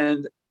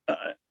 Mm.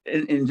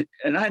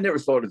 And I never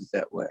thought of it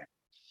that way.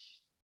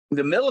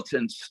 The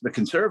militants, the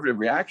conservative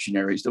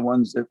reactionaries, the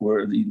ones that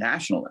were the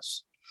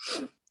nationalists,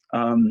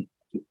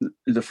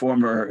 the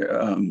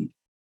former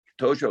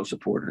Tojo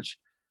supporters,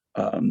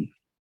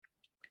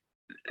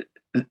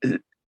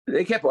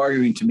 they kept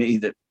arguing to me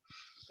that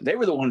they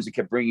were the ones that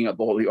kept bringing up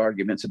all the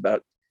arguments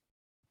about,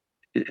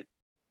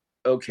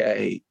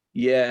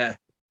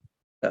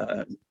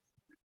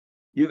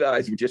 you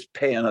guys were just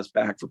paying us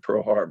back for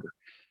Pearl Harbor.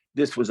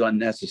 This was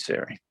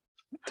unnecessary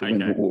to win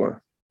the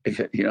war.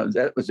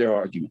 That was their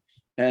argument.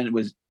 And it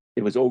was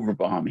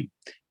overbombing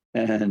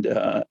and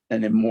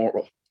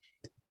immoral.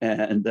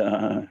 And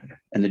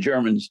the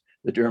German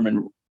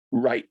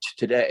right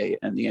today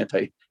and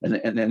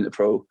then the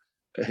pro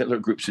Hitler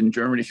groups in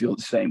Germany feel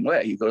the same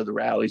way. You go to the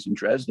rallies in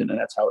Dresden, and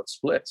that's how it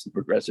splits. The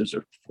progressives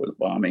are for the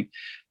bombing,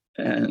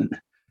 and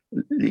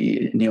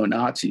the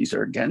neo-Nazis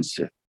are against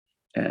it,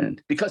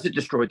 and because it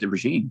destroyed the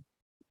regime.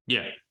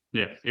 Yeah,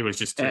 it was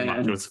just too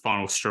much. It was the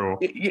final straw.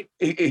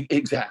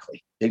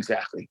 Exactly,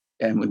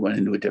 and we went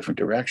into a different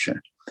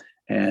direction.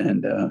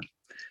 And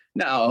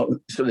now,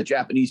 so the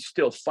Japanese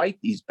still fight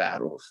these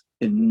battles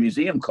in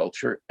museum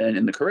culture and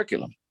in the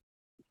curriculum.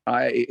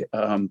 I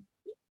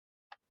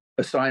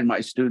assign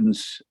my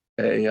students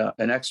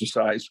an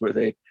exercise where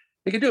they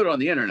can do it on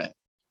the internet,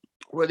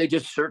 where they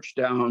just search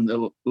down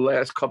the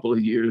last couple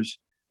of years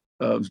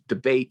of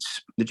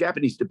debates. The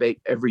Japanese debate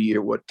every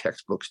year what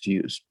textbooks to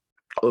use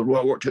of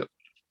World War II.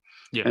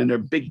 Yeah. And they're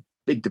big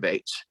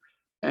debates.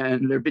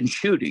 And there have been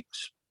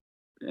shootings,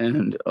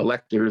 and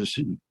electors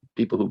and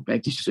people who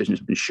make these decisions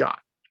have been shot.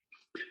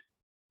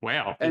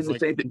 Wow. There's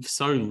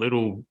so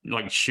little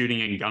like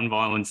shooting and gun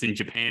violence in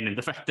Japan, and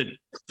the fact that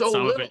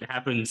some of it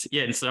happens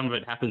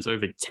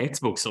over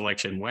textbook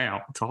selection.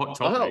 Wow. It's a hot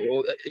topic. Oh,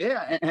 well,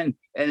 yeah. And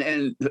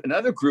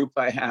another group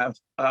I have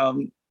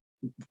them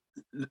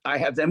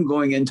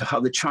going into how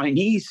the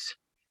Chinese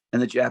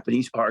and the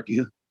Japanese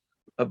argue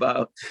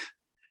about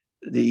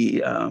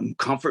the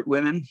comfort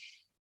women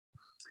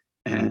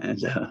and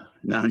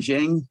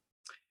Nanjing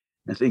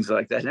and things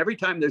like that. And every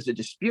time there's a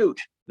dispute,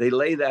 they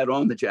lay that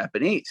on the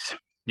Japanese.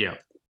 Yeah.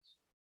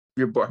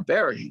 You're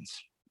barbarians,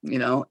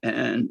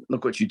 and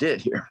look what you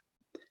did here.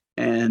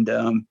 And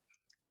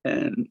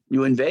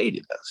you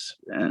invaded us.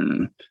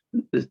 And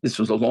this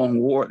was a long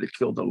war that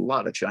killed a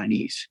lot of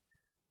Chinese,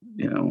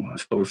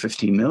 over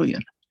 15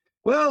 million.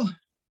 Well,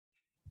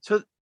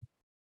 so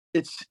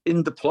it's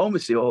in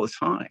diplomacy all the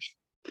time.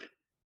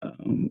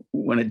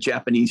 When a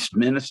Japanese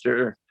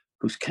minister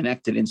who's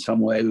connected in some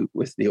way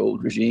with the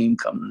old regime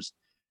comes,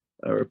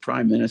 or a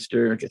prime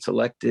minister gets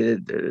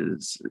elected,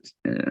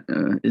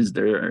 is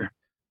there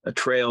a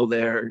trail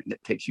there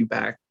that takes you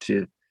back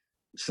to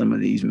some of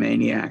these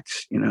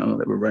maniacs,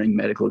 that were running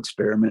medical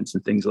experiments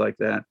and things like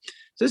that?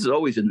 So this is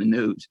always in the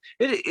news.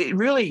 It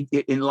really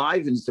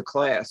enlivens the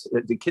class.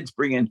 The kids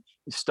bring in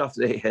stuff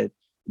they had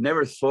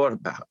never thought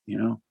about,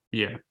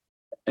 Yeah.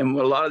 And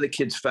a lot of the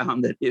kids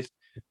found that if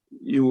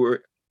you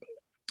were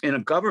in a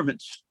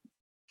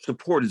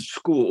government-supported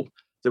school,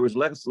 there was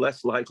less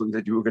likely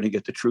that you were going to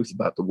get the truth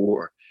about the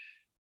war.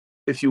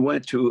 If you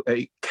went to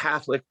a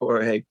Catholic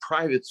or a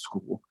private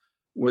school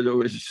where there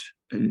was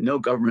no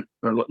government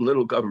or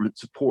little government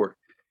support,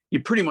 you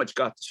pretty much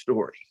got the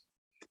story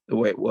the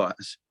way it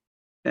was.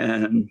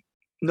 And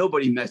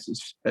nobody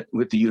messes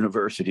with the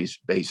universities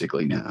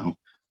basically now.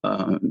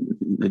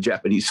 The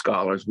Japanese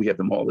scholars, we have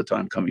them all the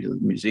time coming to the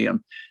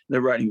museum. They're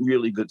writing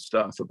really good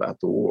stuff about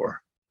the war.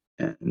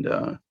 And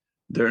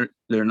they're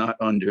not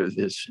under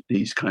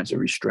these kinds of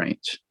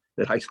restraints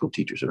that high school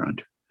teachers are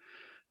under.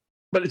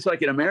 But it's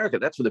like in America,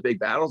 that's where the big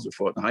battles are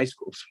fought in high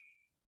schools.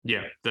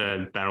 Yeah,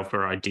 the battle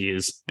for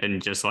ideas and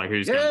just like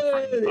who's going to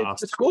frame the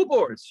past. It's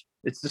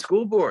the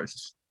school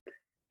boards.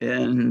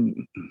 And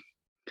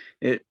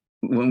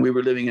when we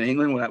were living in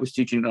England, when I was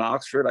teaching in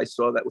Oxford, I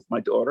saw that with my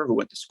daughter who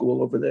went to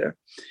school over there.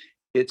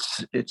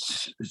 It's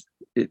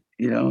the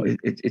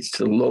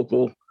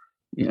local,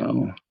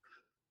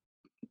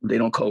 they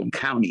don't call them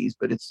counties,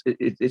 but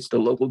it's the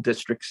local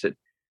districts that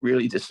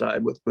really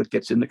decide what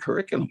gets in the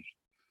curriculum.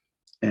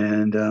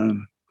 And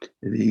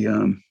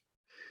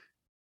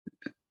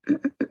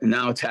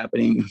now it's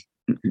happening,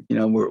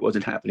 where it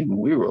wasn't happening when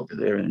we were over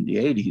there in the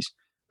 80s,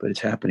 but it's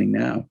happening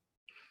now,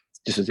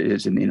 just as it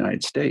is in the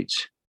United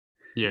States.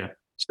 Yeah.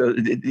 So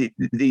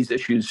these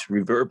issues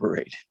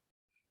reverberate.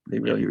 They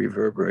really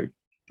reverberate.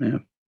 Yeah.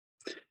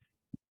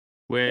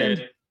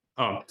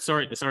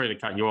 Sorry to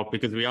cut you off,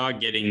 because we are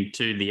getting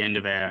to the end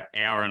of our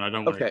hour and I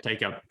don't want to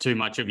take up too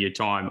much of your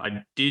time.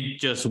 I did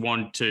just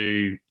want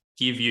to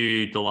give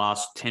you the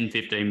last 10,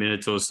 15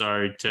 minutes or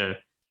so to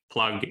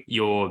plug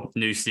your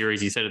new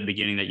series. You said at the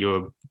beginning that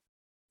you're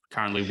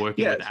currently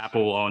working with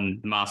Apple on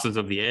Masters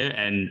of the Air.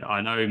 And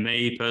I know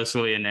me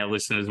personally and our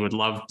listeners would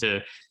love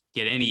to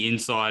get any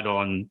insight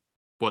on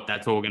what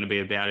that's all going to be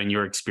about and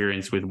your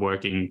experience with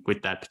working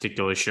with that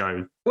particular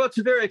show. Well, it's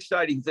a very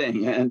exciting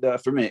thing. And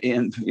for me,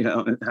 and,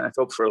 I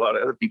hope for a lot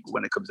of other people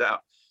when it comes out,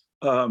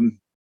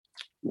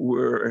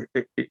 we're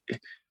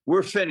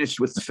finished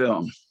with the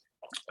film.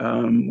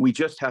 We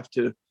just have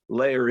to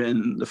layer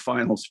in the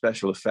final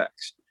special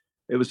effects.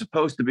 It was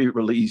supposed to be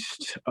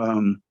released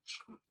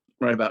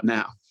right about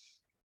now.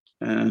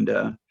 And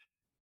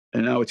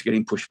now it's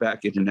getting pushed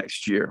back into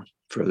next year,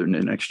 further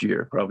into next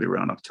year, probably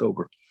around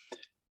October.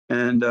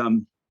 And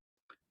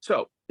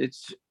so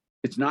it's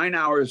 9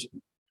 hours.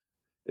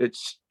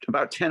 It's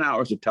about 10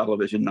 hours of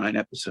television, 9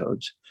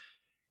 episodes.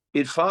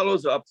 It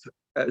follows up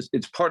as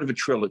it's part of a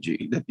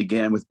trilogy that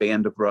began with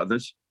Band of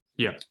Brothers,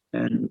 Yeah.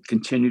 and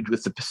continued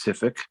with the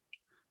Pacific.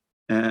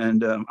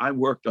 And I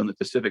worked on the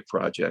Pacific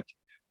project,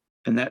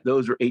 and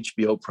those were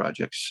HBO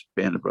projects,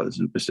 Band of Brothers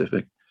in the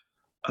Pacific.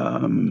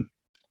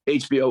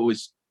 HBO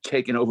was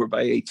taken over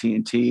by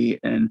AT&T,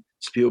 and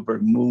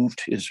Spielberg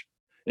moved his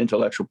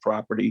intellectual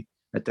property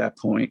at that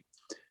point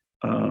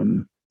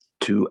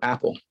to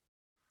Apple,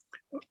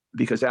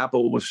 because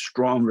Apple was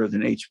stronger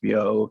than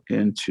HBO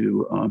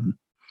into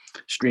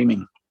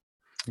streaming,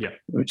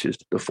 which is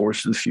the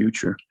force of the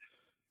future.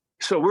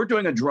 So we're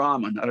doing a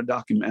drama, not a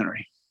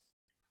documentary.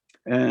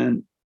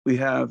 And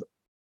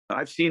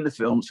I've seen the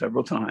film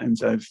several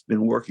times. I've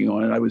been working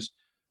on it. I was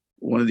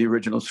one of the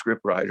original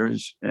script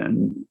writers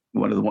and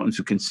one of the ones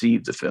who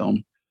conceived the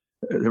film.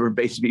 There were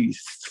basically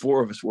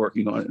four of us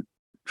working on it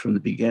from the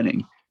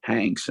beginning,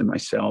 Hanks and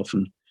myself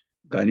and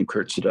a guy named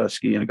Kurt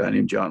Sadusky and a guy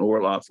named John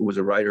Orloff, who was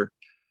a writer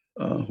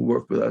who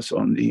worked with us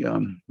on the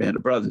Band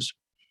of Brothers.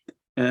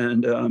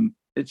 And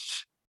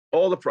it's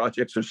all the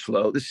projects are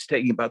slow. This is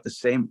taking about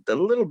a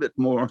little bit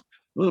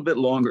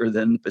longer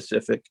than the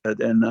Pacific,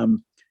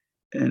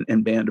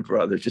 and Band of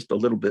Brothers, just a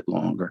little bit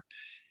longer.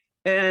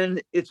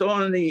 And it's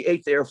on the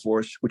 8th Air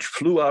Force, which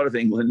flew out of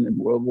England in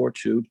World War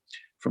II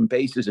from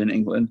bases in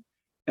England.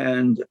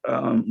 And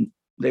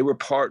they were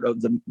part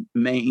of the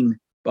main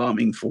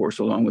bombing force,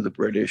 along with the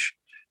British,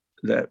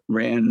 that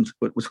ran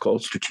what was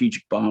called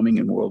strategic bombing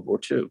in World War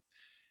II.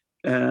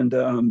 And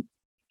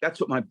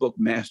that's what my book,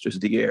 Masters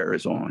of the Air,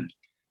 is on.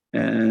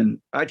 And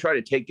I try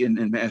to take in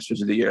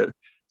Masters of the Air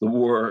the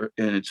war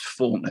in its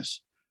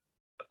fullness.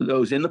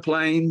 Those in the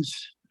planes,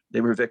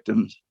 they were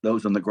victims.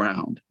 Those on the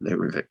ground, they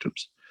were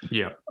victims.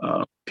 Yeah.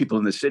 People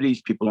in the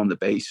cities, people on the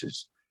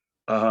bases,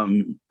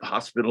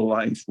 hospital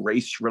life,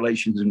 race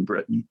relations in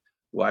Britain.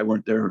 Why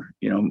weren't there,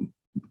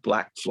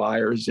 black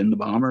flyers in the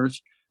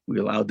bombers? We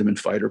allowed them in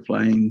fighter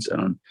planes.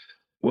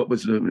 What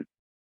was the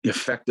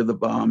effect of the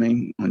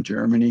bombing on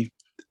Germany?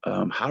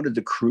 How did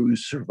the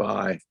crews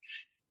survive?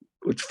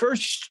 What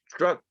first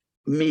struck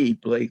me,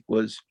 Blake,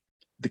 was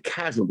the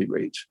casualty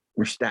rates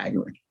were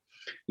staggering.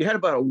 You had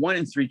about a 1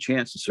 in 3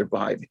 chance of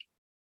surviving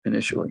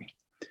initially.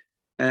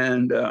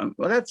 And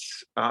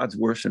that's odds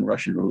worse than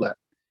Russian roulette.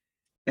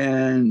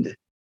 And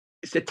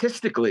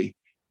statistically,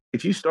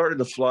 if you started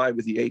to fly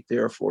with the 8th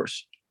Air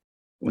Force,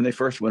 when they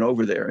first went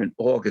over there in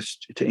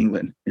August to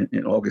England,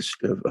 in August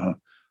of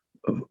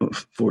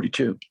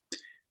 42,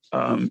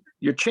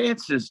 your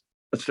chances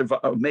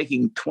of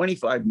making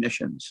 25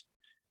 missions,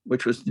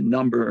 which was the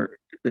number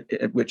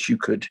at which you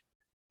could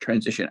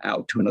transition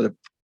out to another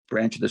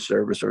branch of the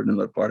service or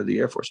another part of the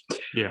Air Force.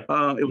 Yeah.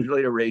 It was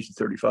later raised to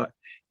 35.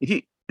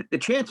 The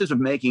chances of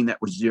making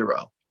that were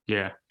 0.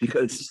 Yeah.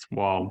 Because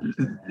wow,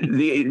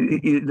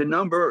 the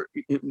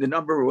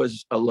number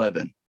was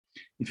 11.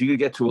 If you could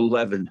get to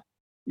 11,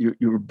 you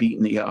were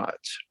beating the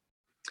odds.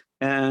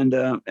 And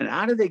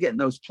how did they get in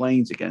those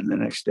planes again the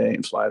next day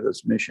and fly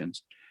those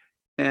missions?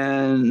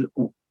 And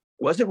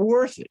was it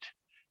worth it?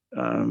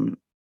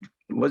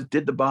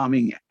 Did the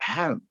bombing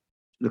have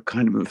the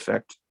kind of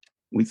effect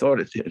we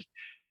thought it did?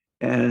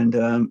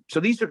 And so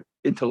these are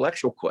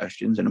intellectual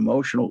questions and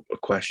emotional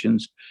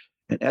questions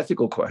and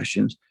ethical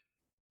questions,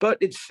 but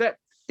it's set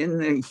in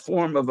the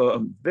form of a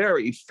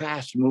very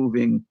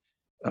fast-moving,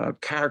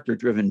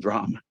 character-driven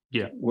drama.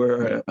 Yeah,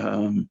 where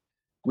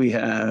we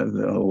have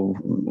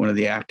one of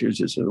the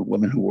actors is a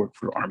woman who worked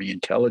for Army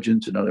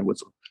intelligence. Another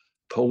was a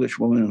Polish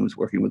woman who was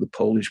working with the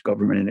Polish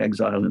government in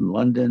exile in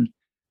London.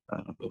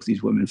 Both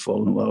these women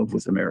fall in love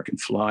with American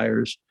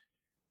flyers.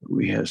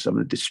 We have some of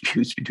the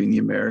disputes between the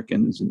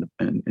Americans and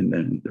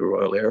the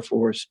Royal Air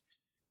Force,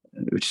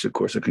 which is, of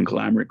course, a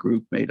conglomerate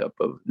group made up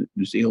of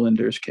New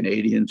Zealanders,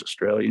 Canadians,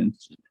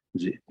 Australians,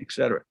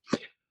 etc.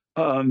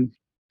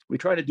 We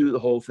try to do the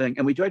whole thing,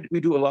 and we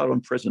do a lot on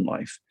prison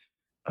life.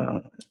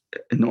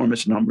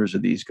 Enormous numbers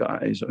of these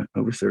guys,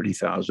 over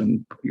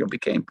 30,000,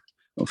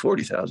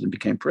 40,000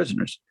 became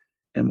prisoners.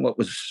 And what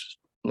was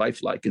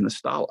life like in the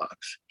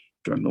stalags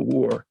during the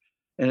war?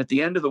 And at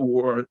the end of the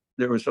war,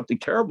 there was something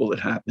terrible that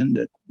happened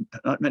that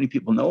not many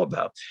people know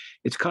about.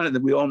 It's kind of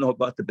that we all know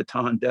about the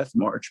Bataan Death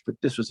March, but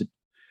this was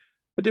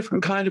a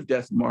different kind of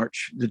death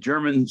march. The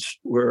Germans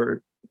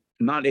were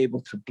not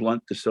able to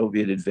blunt the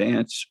Soviet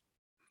advance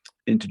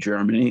into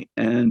Germany.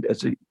 And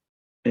as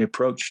they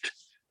approached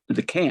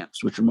the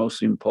camps, which were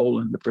mostly in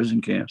Poland, the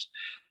prison camps,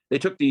 they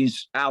took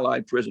these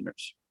Allied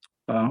prisoners,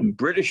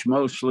 British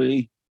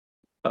mostly,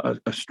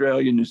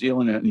 Australia, New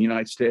Zealand, and the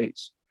United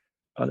States.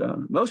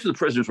 Most of the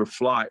prisoners were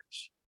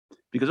flyers,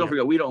 because don't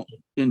forget, we don't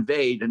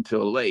invade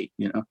until late,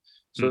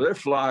 So they're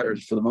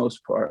flyers for the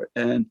most part,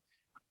 and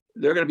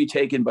they're going to be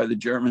taken by the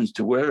Germans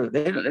to where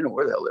they don't know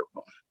where the hell they were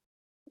going.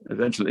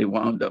 Eventually, they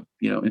wound up,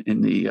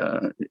 in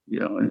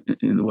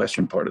the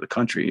western part of the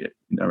country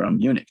around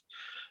Munich.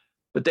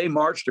 But they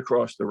marched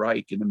across the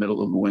Reich in the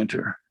middle of the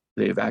winter.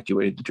 The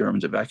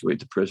Germans evacuated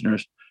the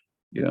prisoners,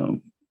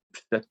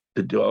 set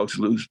the dogs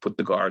loose, put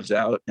the guards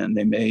out, and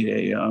they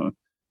made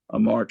a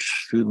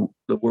march through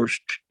the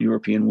worst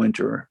European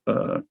winter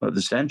of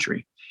the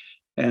century.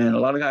 And a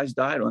lot of guys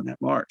died on that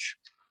march.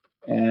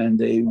 And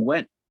they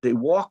went they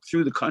walked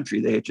through the country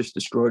they had just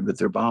destroyed with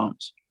their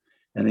bombs,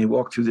 and they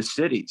walked through the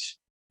cities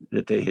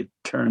that they had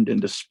turned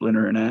into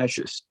splinter and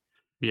ashes.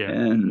 Yeah.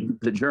 And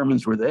the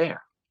Germans were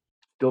there,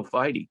 still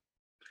fighting.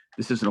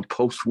 This isn't a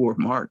post-war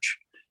march.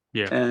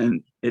 Yeah.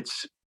 And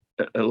it's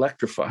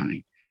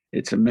electrifying.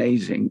 It's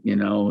amazing,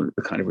 the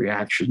kind of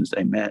reactions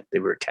they met. They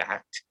were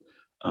attacked,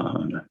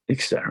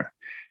 etc.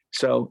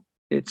 So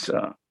it's,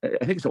 I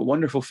think it's a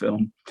wonderful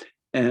film.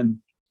 And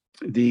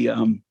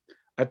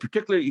I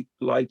particularly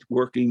liked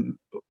working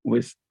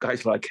with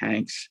guys like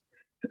Hanks.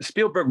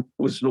 Spielberg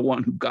was the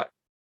one who got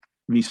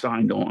me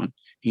signed on.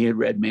 He had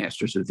read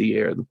Masters of the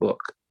Air, the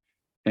book,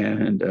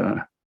 and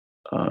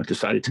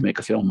decided to make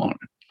a film on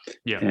it.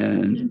 Yeah.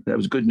 And that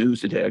was good news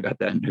today. I got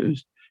that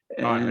news.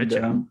 And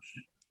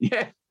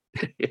yeah.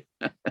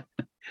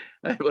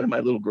 I had one of my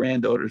little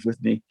granddaughters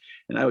with me,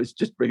 and I was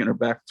just bringing her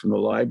back from the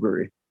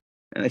library.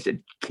 And I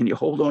said, "Can you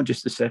hold on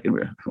just a second?"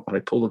 When I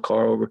pull the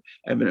car over,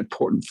 I have an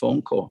important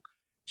phone call.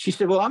 She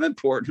said, "Well, I'm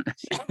important."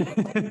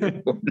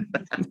 It's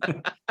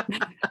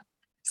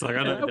like,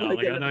 I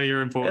know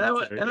you're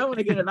important. And I want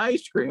to get an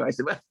ice cream. I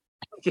said, "Well,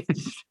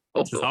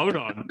 just hold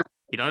on.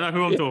 You don't know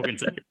who I'm talking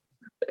to."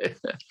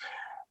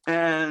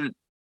 And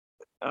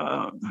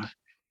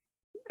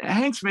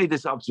Hanks made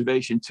this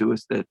observation to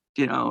us that,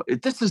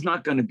 if this is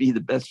not going to be the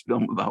best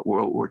film about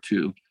World War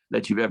II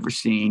that you've ever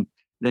seen,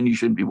 then you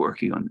shouldn't be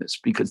working on this,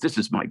 because this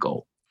is my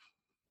goal.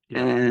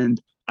 Yeah.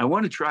 And I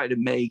want to try to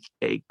make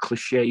a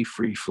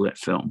cliche-free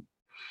film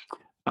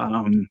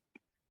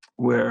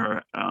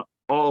where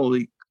all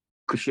the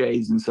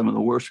cliches in some of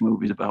the worst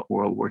movies about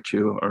World War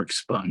II are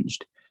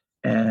expunged.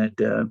 And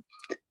to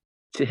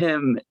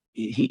him,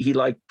 he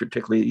liked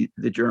particularly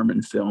the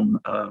German film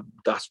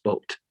Das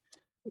Boot,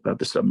 about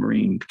the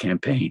submarine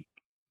campaign.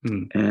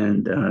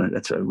 And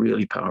that's a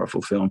really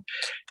powerful film.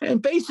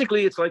 And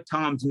basically, it's like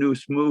Tom's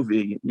newest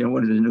movie,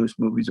 one of his newest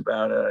movies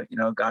about a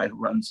guy who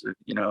runs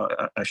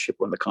a ship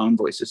on the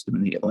convoy system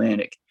in the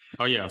Atlantic.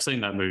 Oh yeah, I've seen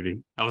that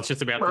movie. I was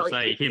just about to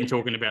say, him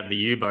talking about the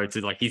U-boats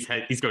is like he's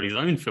got his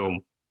own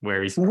film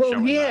where he's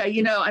showing that.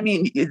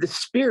 The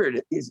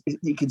spirit is,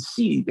 you can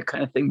see the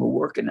kind of thing we're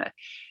working at.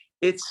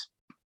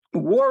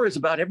 War is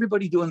about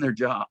everybody doing their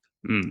job,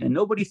 and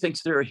nobody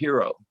thinks they're a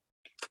hero.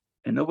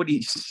 And all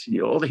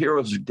the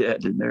heroes are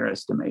dead in their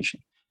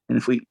estimation. And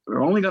if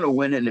we're only going to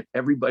win it if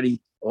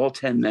everybody, all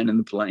 10 men in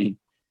the plane,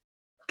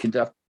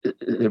 conduct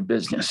their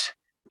business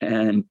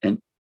and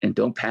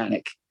don't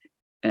panic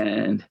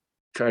and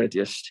try to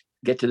just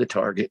get to the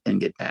target and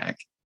get back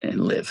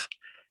and live.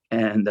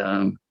 And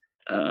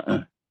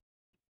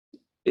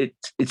it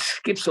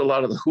skips a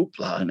lot of the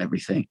hoopla and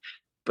everything,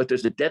 but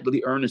there's a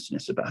deadly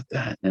earnestness about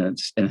that, and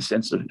it's in a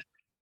sense of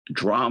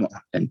drama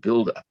and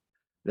buildup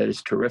that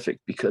is terrific,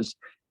 because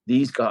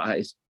these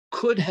guys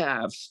could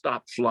have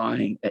stopped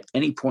flying at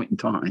any point in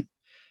time,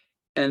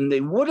 and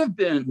they would have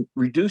been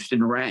reduced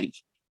in rank,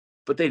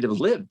 but they'd have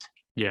lived.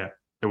 Yeah,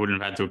 they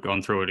wouldn't have had to have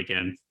gone through it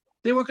again.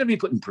 They weren't going to be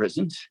put in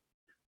prisons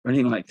or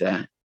anything like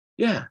that.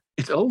 Yeah,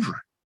 it's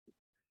over.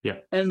 Yeah.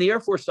 And the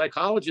Air Force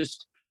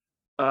psychologist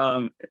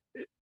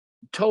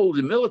told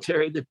the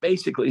military that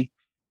basically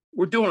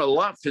we're doing a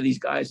lot for these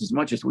guys as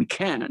much as we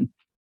can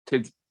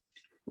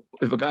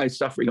if a guy's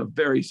suffering a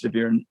very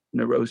severe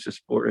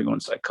neurosis bordering on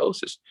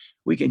psychosis,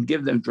 we can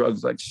give them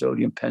drugs like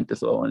sodium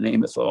pentothal and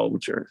amythol,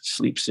 which are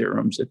sleep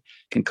serums that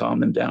can calm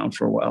them down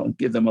for a while and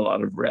give them a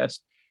lot of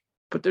rest.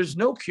 But there's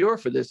no cure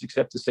for this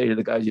except to say to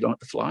the guys, you don't have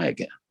to fly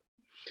again.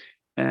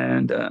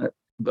 And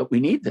but we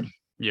need them.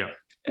 Yeah.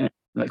 And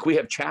like we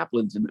have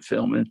chaplains in the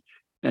film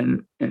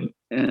and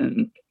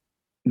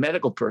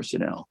medical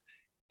personnel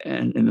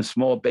and in the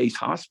small base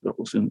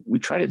hospitals. And we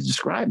try to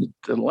describe the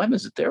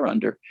dilemmas that they're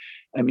under.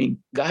 I mean,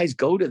 guys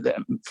go to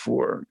them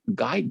for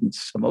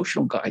guidance,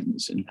 emotional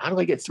guidance. And how do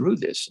I get through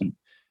this? And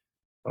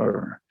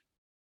or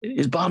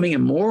is bombing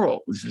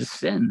immoral? Is it a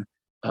sin?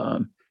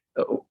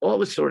 All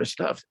this sort of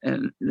stuff.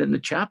 And then the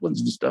chaplains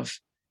and stuff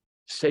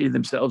say to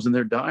themselves in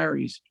their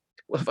diaries,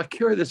 well, if I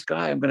cure this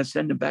guy, I'm going to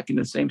send him back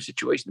into the same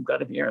situation that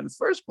got him here in the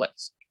first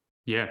place.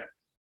 Yeah.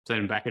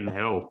 Send him back into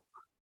hell.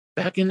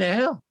 Back into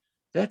hell.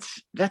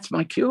 That's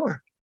my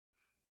cure.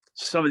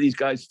 Some of these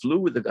guys flew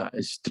with the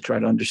guys to try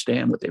to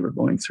understand what they were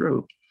going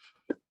through.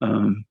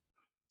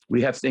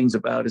 We have things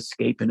about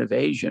escape and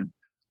evasion.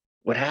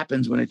 What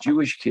happens when a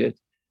Jewish kid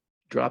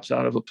drops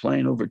out of a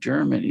plane over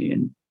Germany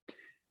and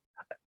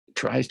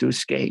tries to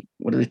escape?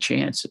 What are the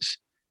chances?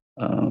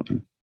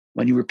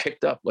 When you were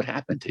picked up, what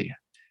happened to you?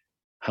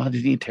 How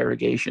did the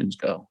interrogations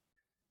go?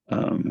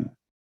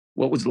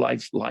 What was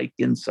life like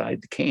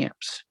inside the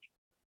camps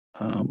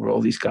where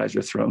all these guys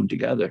were thrown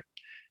together?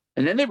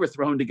 And then they were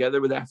thrown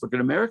together with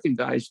African-American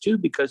guys too,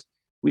 because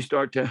we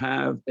start to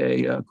have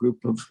a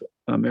group of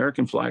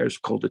American flyers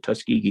called the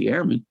Tuskegee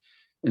Airmen.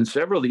 And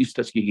several of these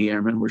Tuskegee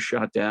Airmen were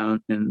shot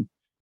down in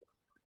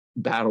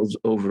battles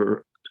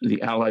over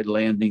the Allied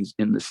landings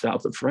in the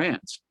south of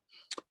France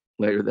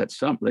later the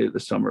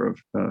summer of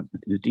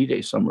the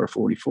D-Day summer of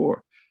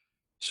 44.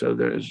 So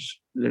there's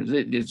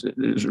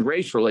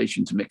race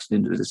relations mixed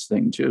into this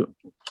thing too.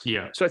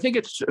 Yeah. So I think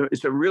it's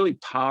a really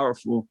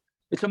powerful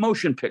it's a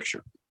motion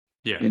picture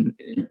Yeah.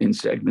 in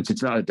segments.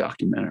 It's not a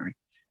documentary.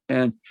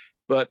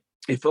 But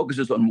it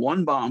focuses on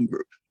one bomb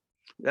group.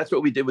 That's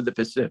what we did with the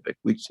Pacific,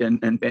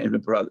 and Band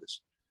of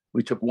Brothers.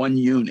 We took one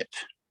unit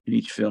in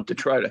each film to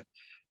try to,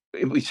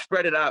 if we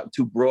spread it out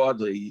too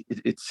broadly,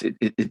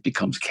 it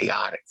becomes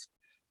chaotic.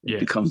 It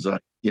becomes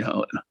like,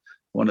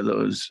 one of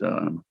those,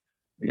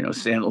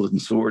 sandals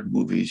and sword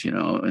movies,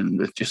 and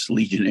with just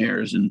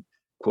legionnaires and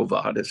Quo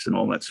Vadis and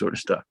all that sort of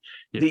stuff.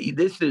 Yeah.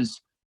 This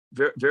is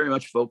very, very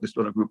much focused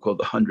on a group called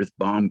the 100th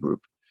Bomb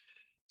Group.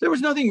 There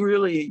was nothing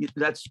really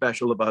that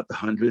special about the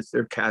 100th.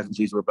 Their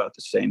casualties were about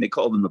the same. They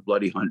called them the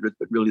Bloody 100th,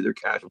 but really their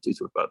casualties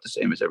were about the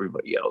same as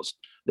everybody else.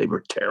 They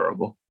were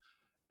terrible.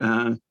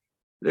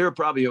 They were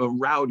probably a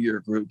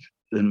rowdier group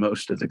than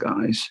most of the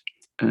guys,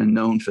 and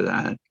known for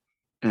that.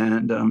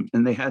 And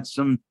they had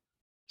some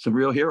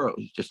real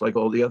heroes, just like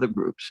all the other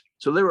groups.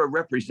 So they were a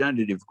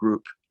representative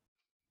group.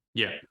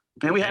 Yeah.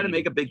 And we had to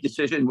make a big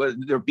decision whether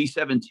there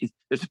B-17.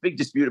 There's a big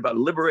dispute about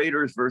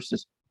Liberators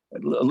versus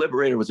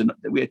Liberator.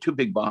 We had two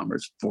big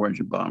bombers,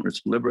 4-engine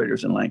bombers,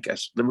 Liberators and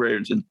Lancaster.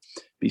 Liberators and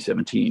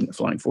B-17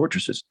 Flying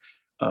Fortresses.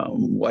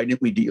 Why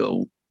didn't we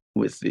deal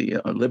with the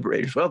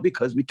Liberators? Well,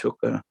 because we took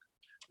an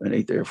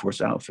 8th Air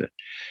Force outfit.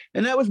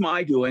 And that was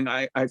my doing.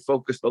 I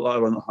focused a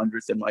lot on the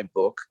 100th in my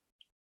book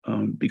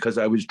because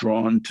I was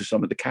drawn to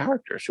some of the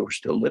characters who are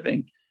still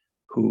living,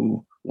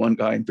 one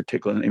guy in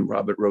particular named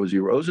Robert Rosie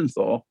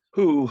Rosenthal,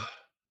 who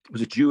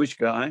was a Jewish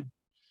guy.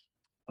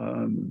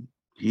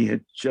 He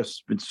had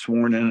just been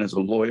sworn in as a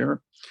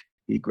lawyer.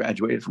 He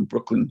graduated from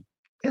Brooklyn.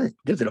 He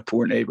lived in a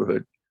poor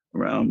neighborhood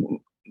around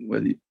where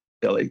the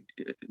LA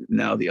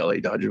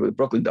Dodgers, where the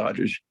Brooklyn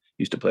Dodgers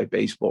used to play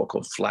baseball,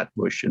 called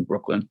Flatbush in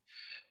Brooklyn.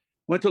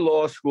 Went to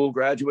law school,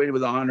 graduated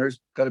with honors,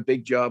 got a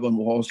big job on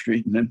Wall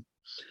Street, and then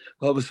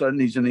all of a sudden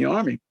he's in the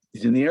Army.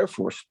 He's in the Air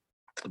Force.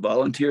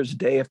 Volunteers a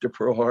day after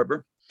Pearl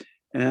Harbor,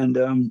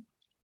 and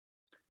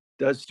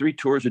does 3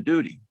 tours of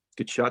duty.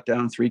 Gets shot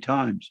down 3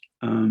 times.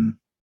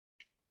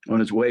 On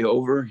his way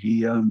over,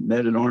 he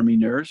met an Army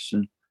nurse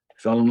and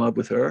fell in love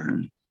with her,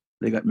 and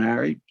they got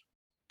married.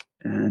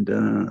 And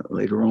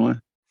later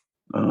on,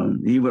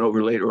 he went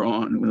over later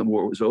on when the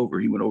war was over.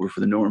 He went over for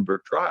the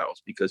Nuremberg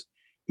trials because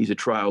he's a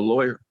trial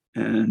lawyer.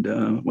 And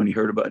when he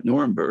heard about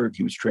Nuremberg,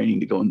 he was training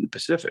to go in the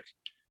Pacific.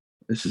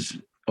 This is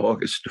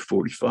August of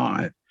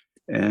 45,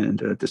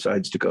 and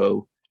decides to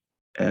go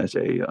as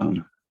a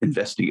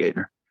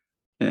investigator.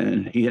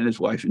 And he and his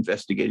wife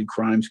investigated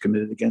crimes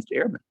committed against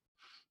airmen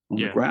on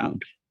the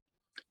ground.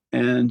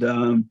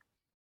 And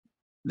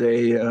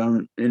they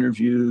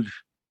interviewed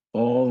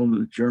all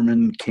the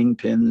German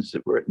kingpins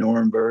that were at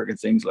Nuremberg and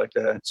things like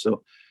that.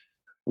 So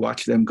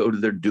watched them go to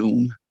their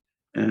doom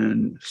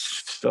and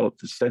felt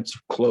the sense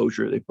of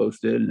closure they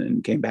both did, and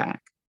then came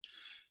back.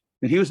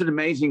 And he was an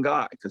amazing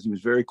guy because he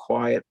was very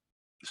quiet,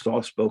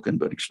 soft-spoken,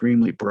 but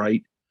extremely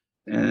bright.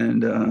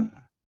 And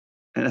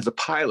as a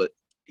pilot,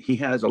 he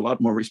has a lot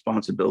more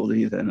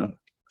responsibility than a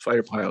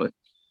fighter pilot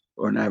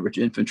or an average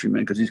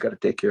infantryman, because he's got to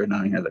take care of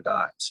 9 other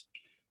guys.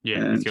 Yeah,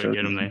 and he's got to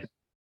get them there.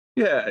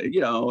 Yeah,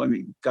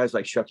 guys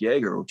like Chuck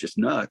Yeager were just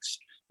nuts,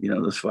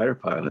 those fighter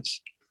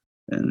pilots.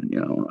 And,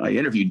 I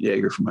interviewed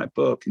Yeager for my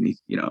book, and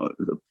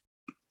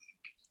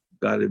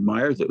God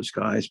admired those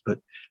guys, but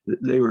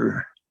they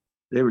were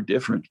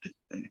different.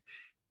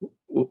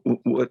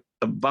 What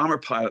a bomber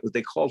pilot, what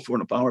they called for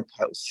in a bomber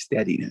pilot,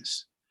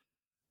 steadiness,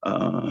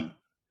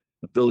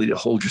 ability to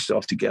hold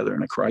yourself together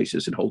in a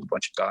crisis and hold a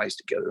bunch of guys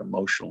together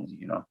emotionally,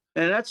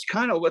 And that's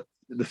kind of what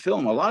a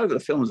lot of the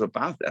film is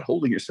about, that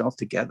holding yourself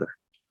together.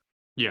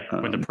 Yeah,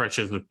 when the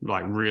pressure's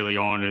like really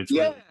on. And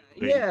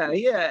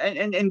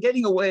and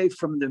getting away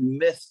from the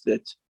myth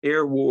that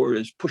air war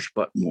is push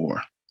button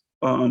war.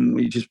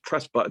 You just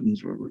press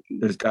buttons.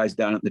 There's guys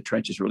down in the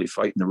trenches really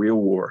fighting the real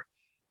war.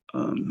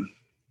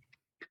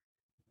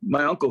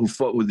 My uncle, who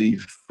fought with the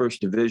 1st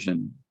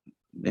Division,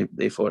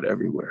 they fought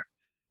everywhere,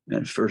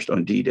 and first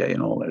on D-Day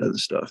and all that other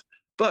stuff.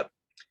 But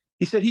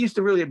he said he used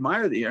to really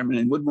admire the airmen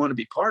and wouldn't want to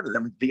be part of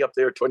them. He'd be up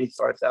there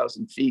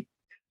 25,000 feet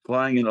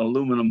flying an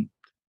aluminum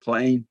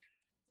plane.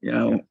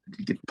 You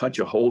could punch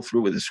a hole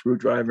through with a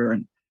screwdriver,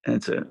 and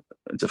it's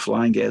a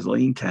flying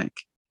gasoline tank.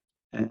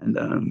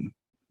 And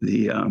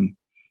you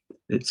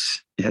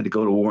had to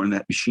go to war in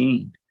that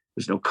machine.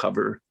 There's no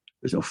cover.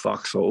 There's no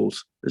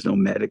foxholes. There's no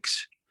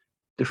medics.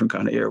 Different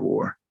kind of air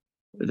war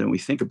than we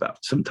think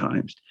about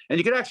sometimes. And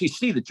you could actually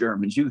see the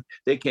Germans.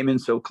 They came in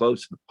so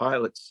close to the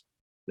pilots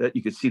that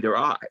you could see their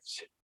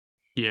eyes.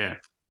 Yeah.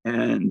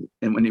 And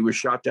when they were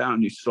shot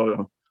down, you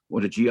saw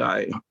what a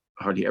GI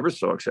hardly ever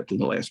saw, except in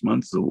the last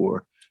month of the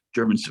war,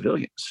 German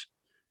civilians,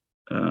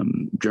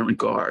 German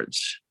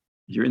guards.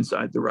 You're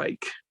inside the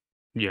Reich.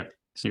 Yeah.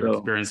 You're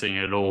experiencing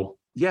it all.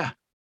 Yeah.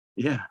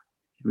 Yeah.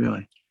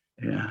 Really.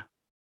 Yeah.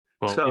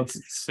 Well, it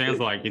sounds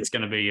like it's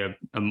going to be a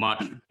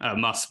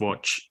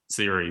must-watch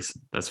series.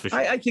 That's for sure.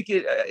 I think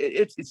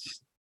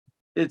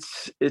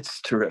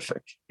it's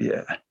terrific.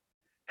 Yeah,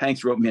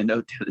 Hanks wrote me a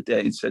note the other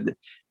day and said that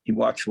he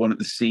watched one of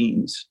the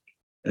scenes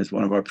as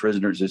one of our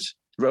prisoners.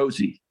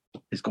 Rosie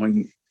is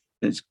going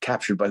is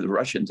captured by the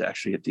Russians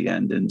actually at the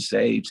end and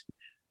saved.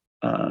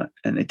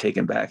 And they take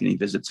him back, and he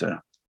visits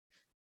a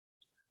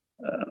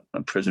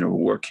prisoner of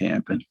war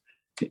camp. And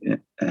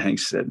Hank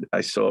said,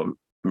 "I saw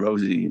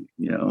Rosie,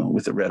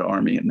 with the Red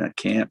Army in that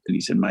camp." And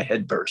he said, "My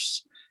head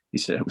bursts." He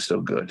said it was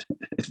so good.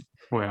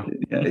 Wow.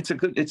 Yeah, it's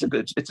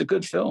a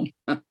good film.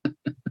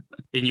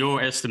 In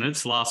your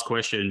estimates, last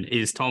question,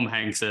 is Tom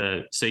Hanks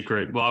a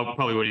secret? Well,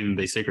 probably wouldn't even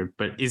be secret,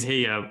 but is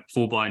he a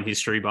full-blown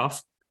history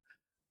buff?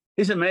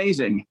 He's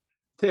amazing.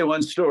 I'll tell you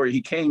one story.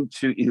 He came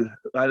to,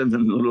 I live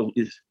in a little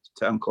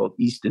town called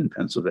Easton,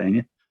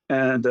 Pennsylvania.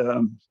 And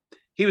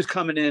he was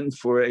coming in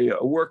for a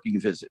working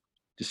visit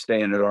to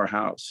stay in at our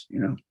house,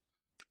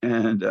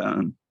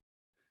 And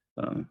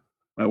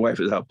my wife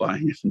was out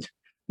buying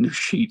new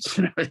sheets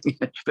and everything.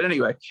 But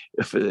anyway,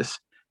 for this,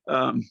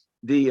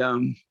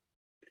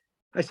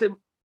 I said,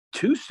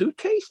 2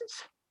 suitcases?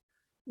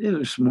 They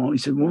were small. He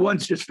said, well,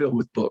 one's just filled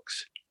with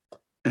books.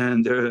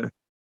 And there are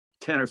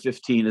 10 or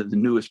 15 of the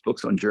newest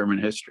books on German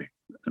history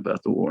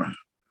about the war.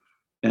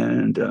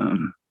 And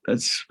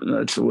that's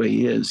the way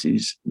he is.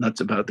 He's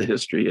nuts about the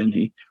history, and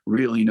he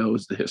really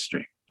knows the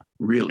history,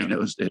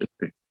 knows the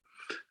history.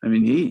 I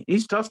mean,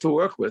 he's tough to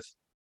work with.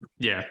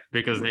 Yeah,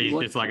 because he's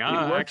just like, he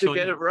wants to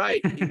get it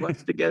right. He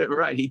wants to get it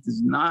right. He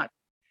does not.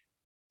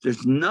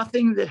 There's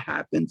nothing that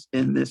happens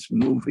in this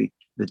movie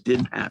that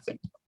didn't happen.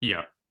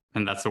 Yeah,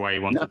 and that's the way he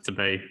wants it to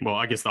be. Well,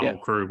 I guess the whole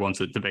crew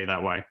wants it to be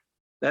that way.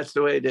 That's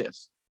the way it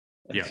is.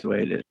 That's the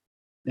way it is.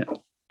 Yeah.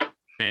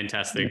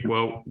 Fantastic.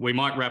 Well, we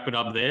might wrap it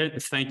up there.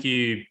 Thank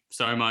you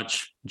so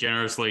much,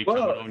 generously.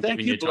 Well,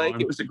 thank you, Blake.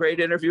 It was a great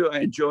interview. I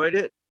enjoyed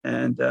it,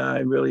 and I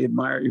really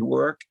admire your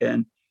work.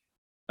 And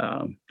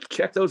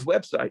check those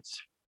websites.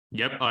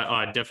 Yep,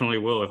 I definitely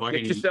will. If I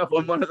get yourself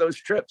on one of those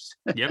trips.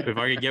 Yep, if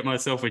I could get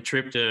myself a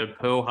trip to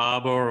Pearl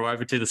Harbor or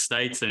over to the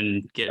States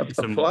and get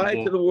some apply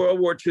to the World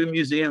War II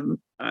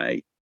Museum,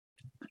 I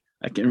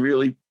can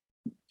really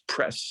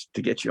press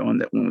to get you on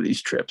that one of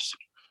these trips.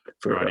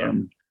 For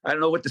I don't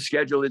know what the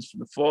schedule is for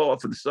the fall or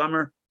for the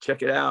summer.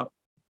 Check it out.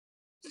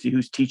 See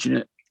who's teaching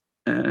it,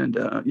 and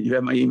you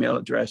have my email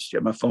address. You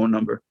have my phone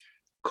number.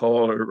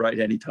 Call or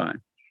write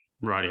anytime.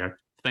 Rightio.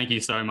 Thank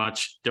you so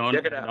much, Don.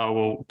 Check it out. I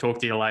will talk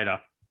to you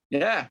later.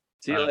 Yeah.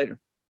 See you later.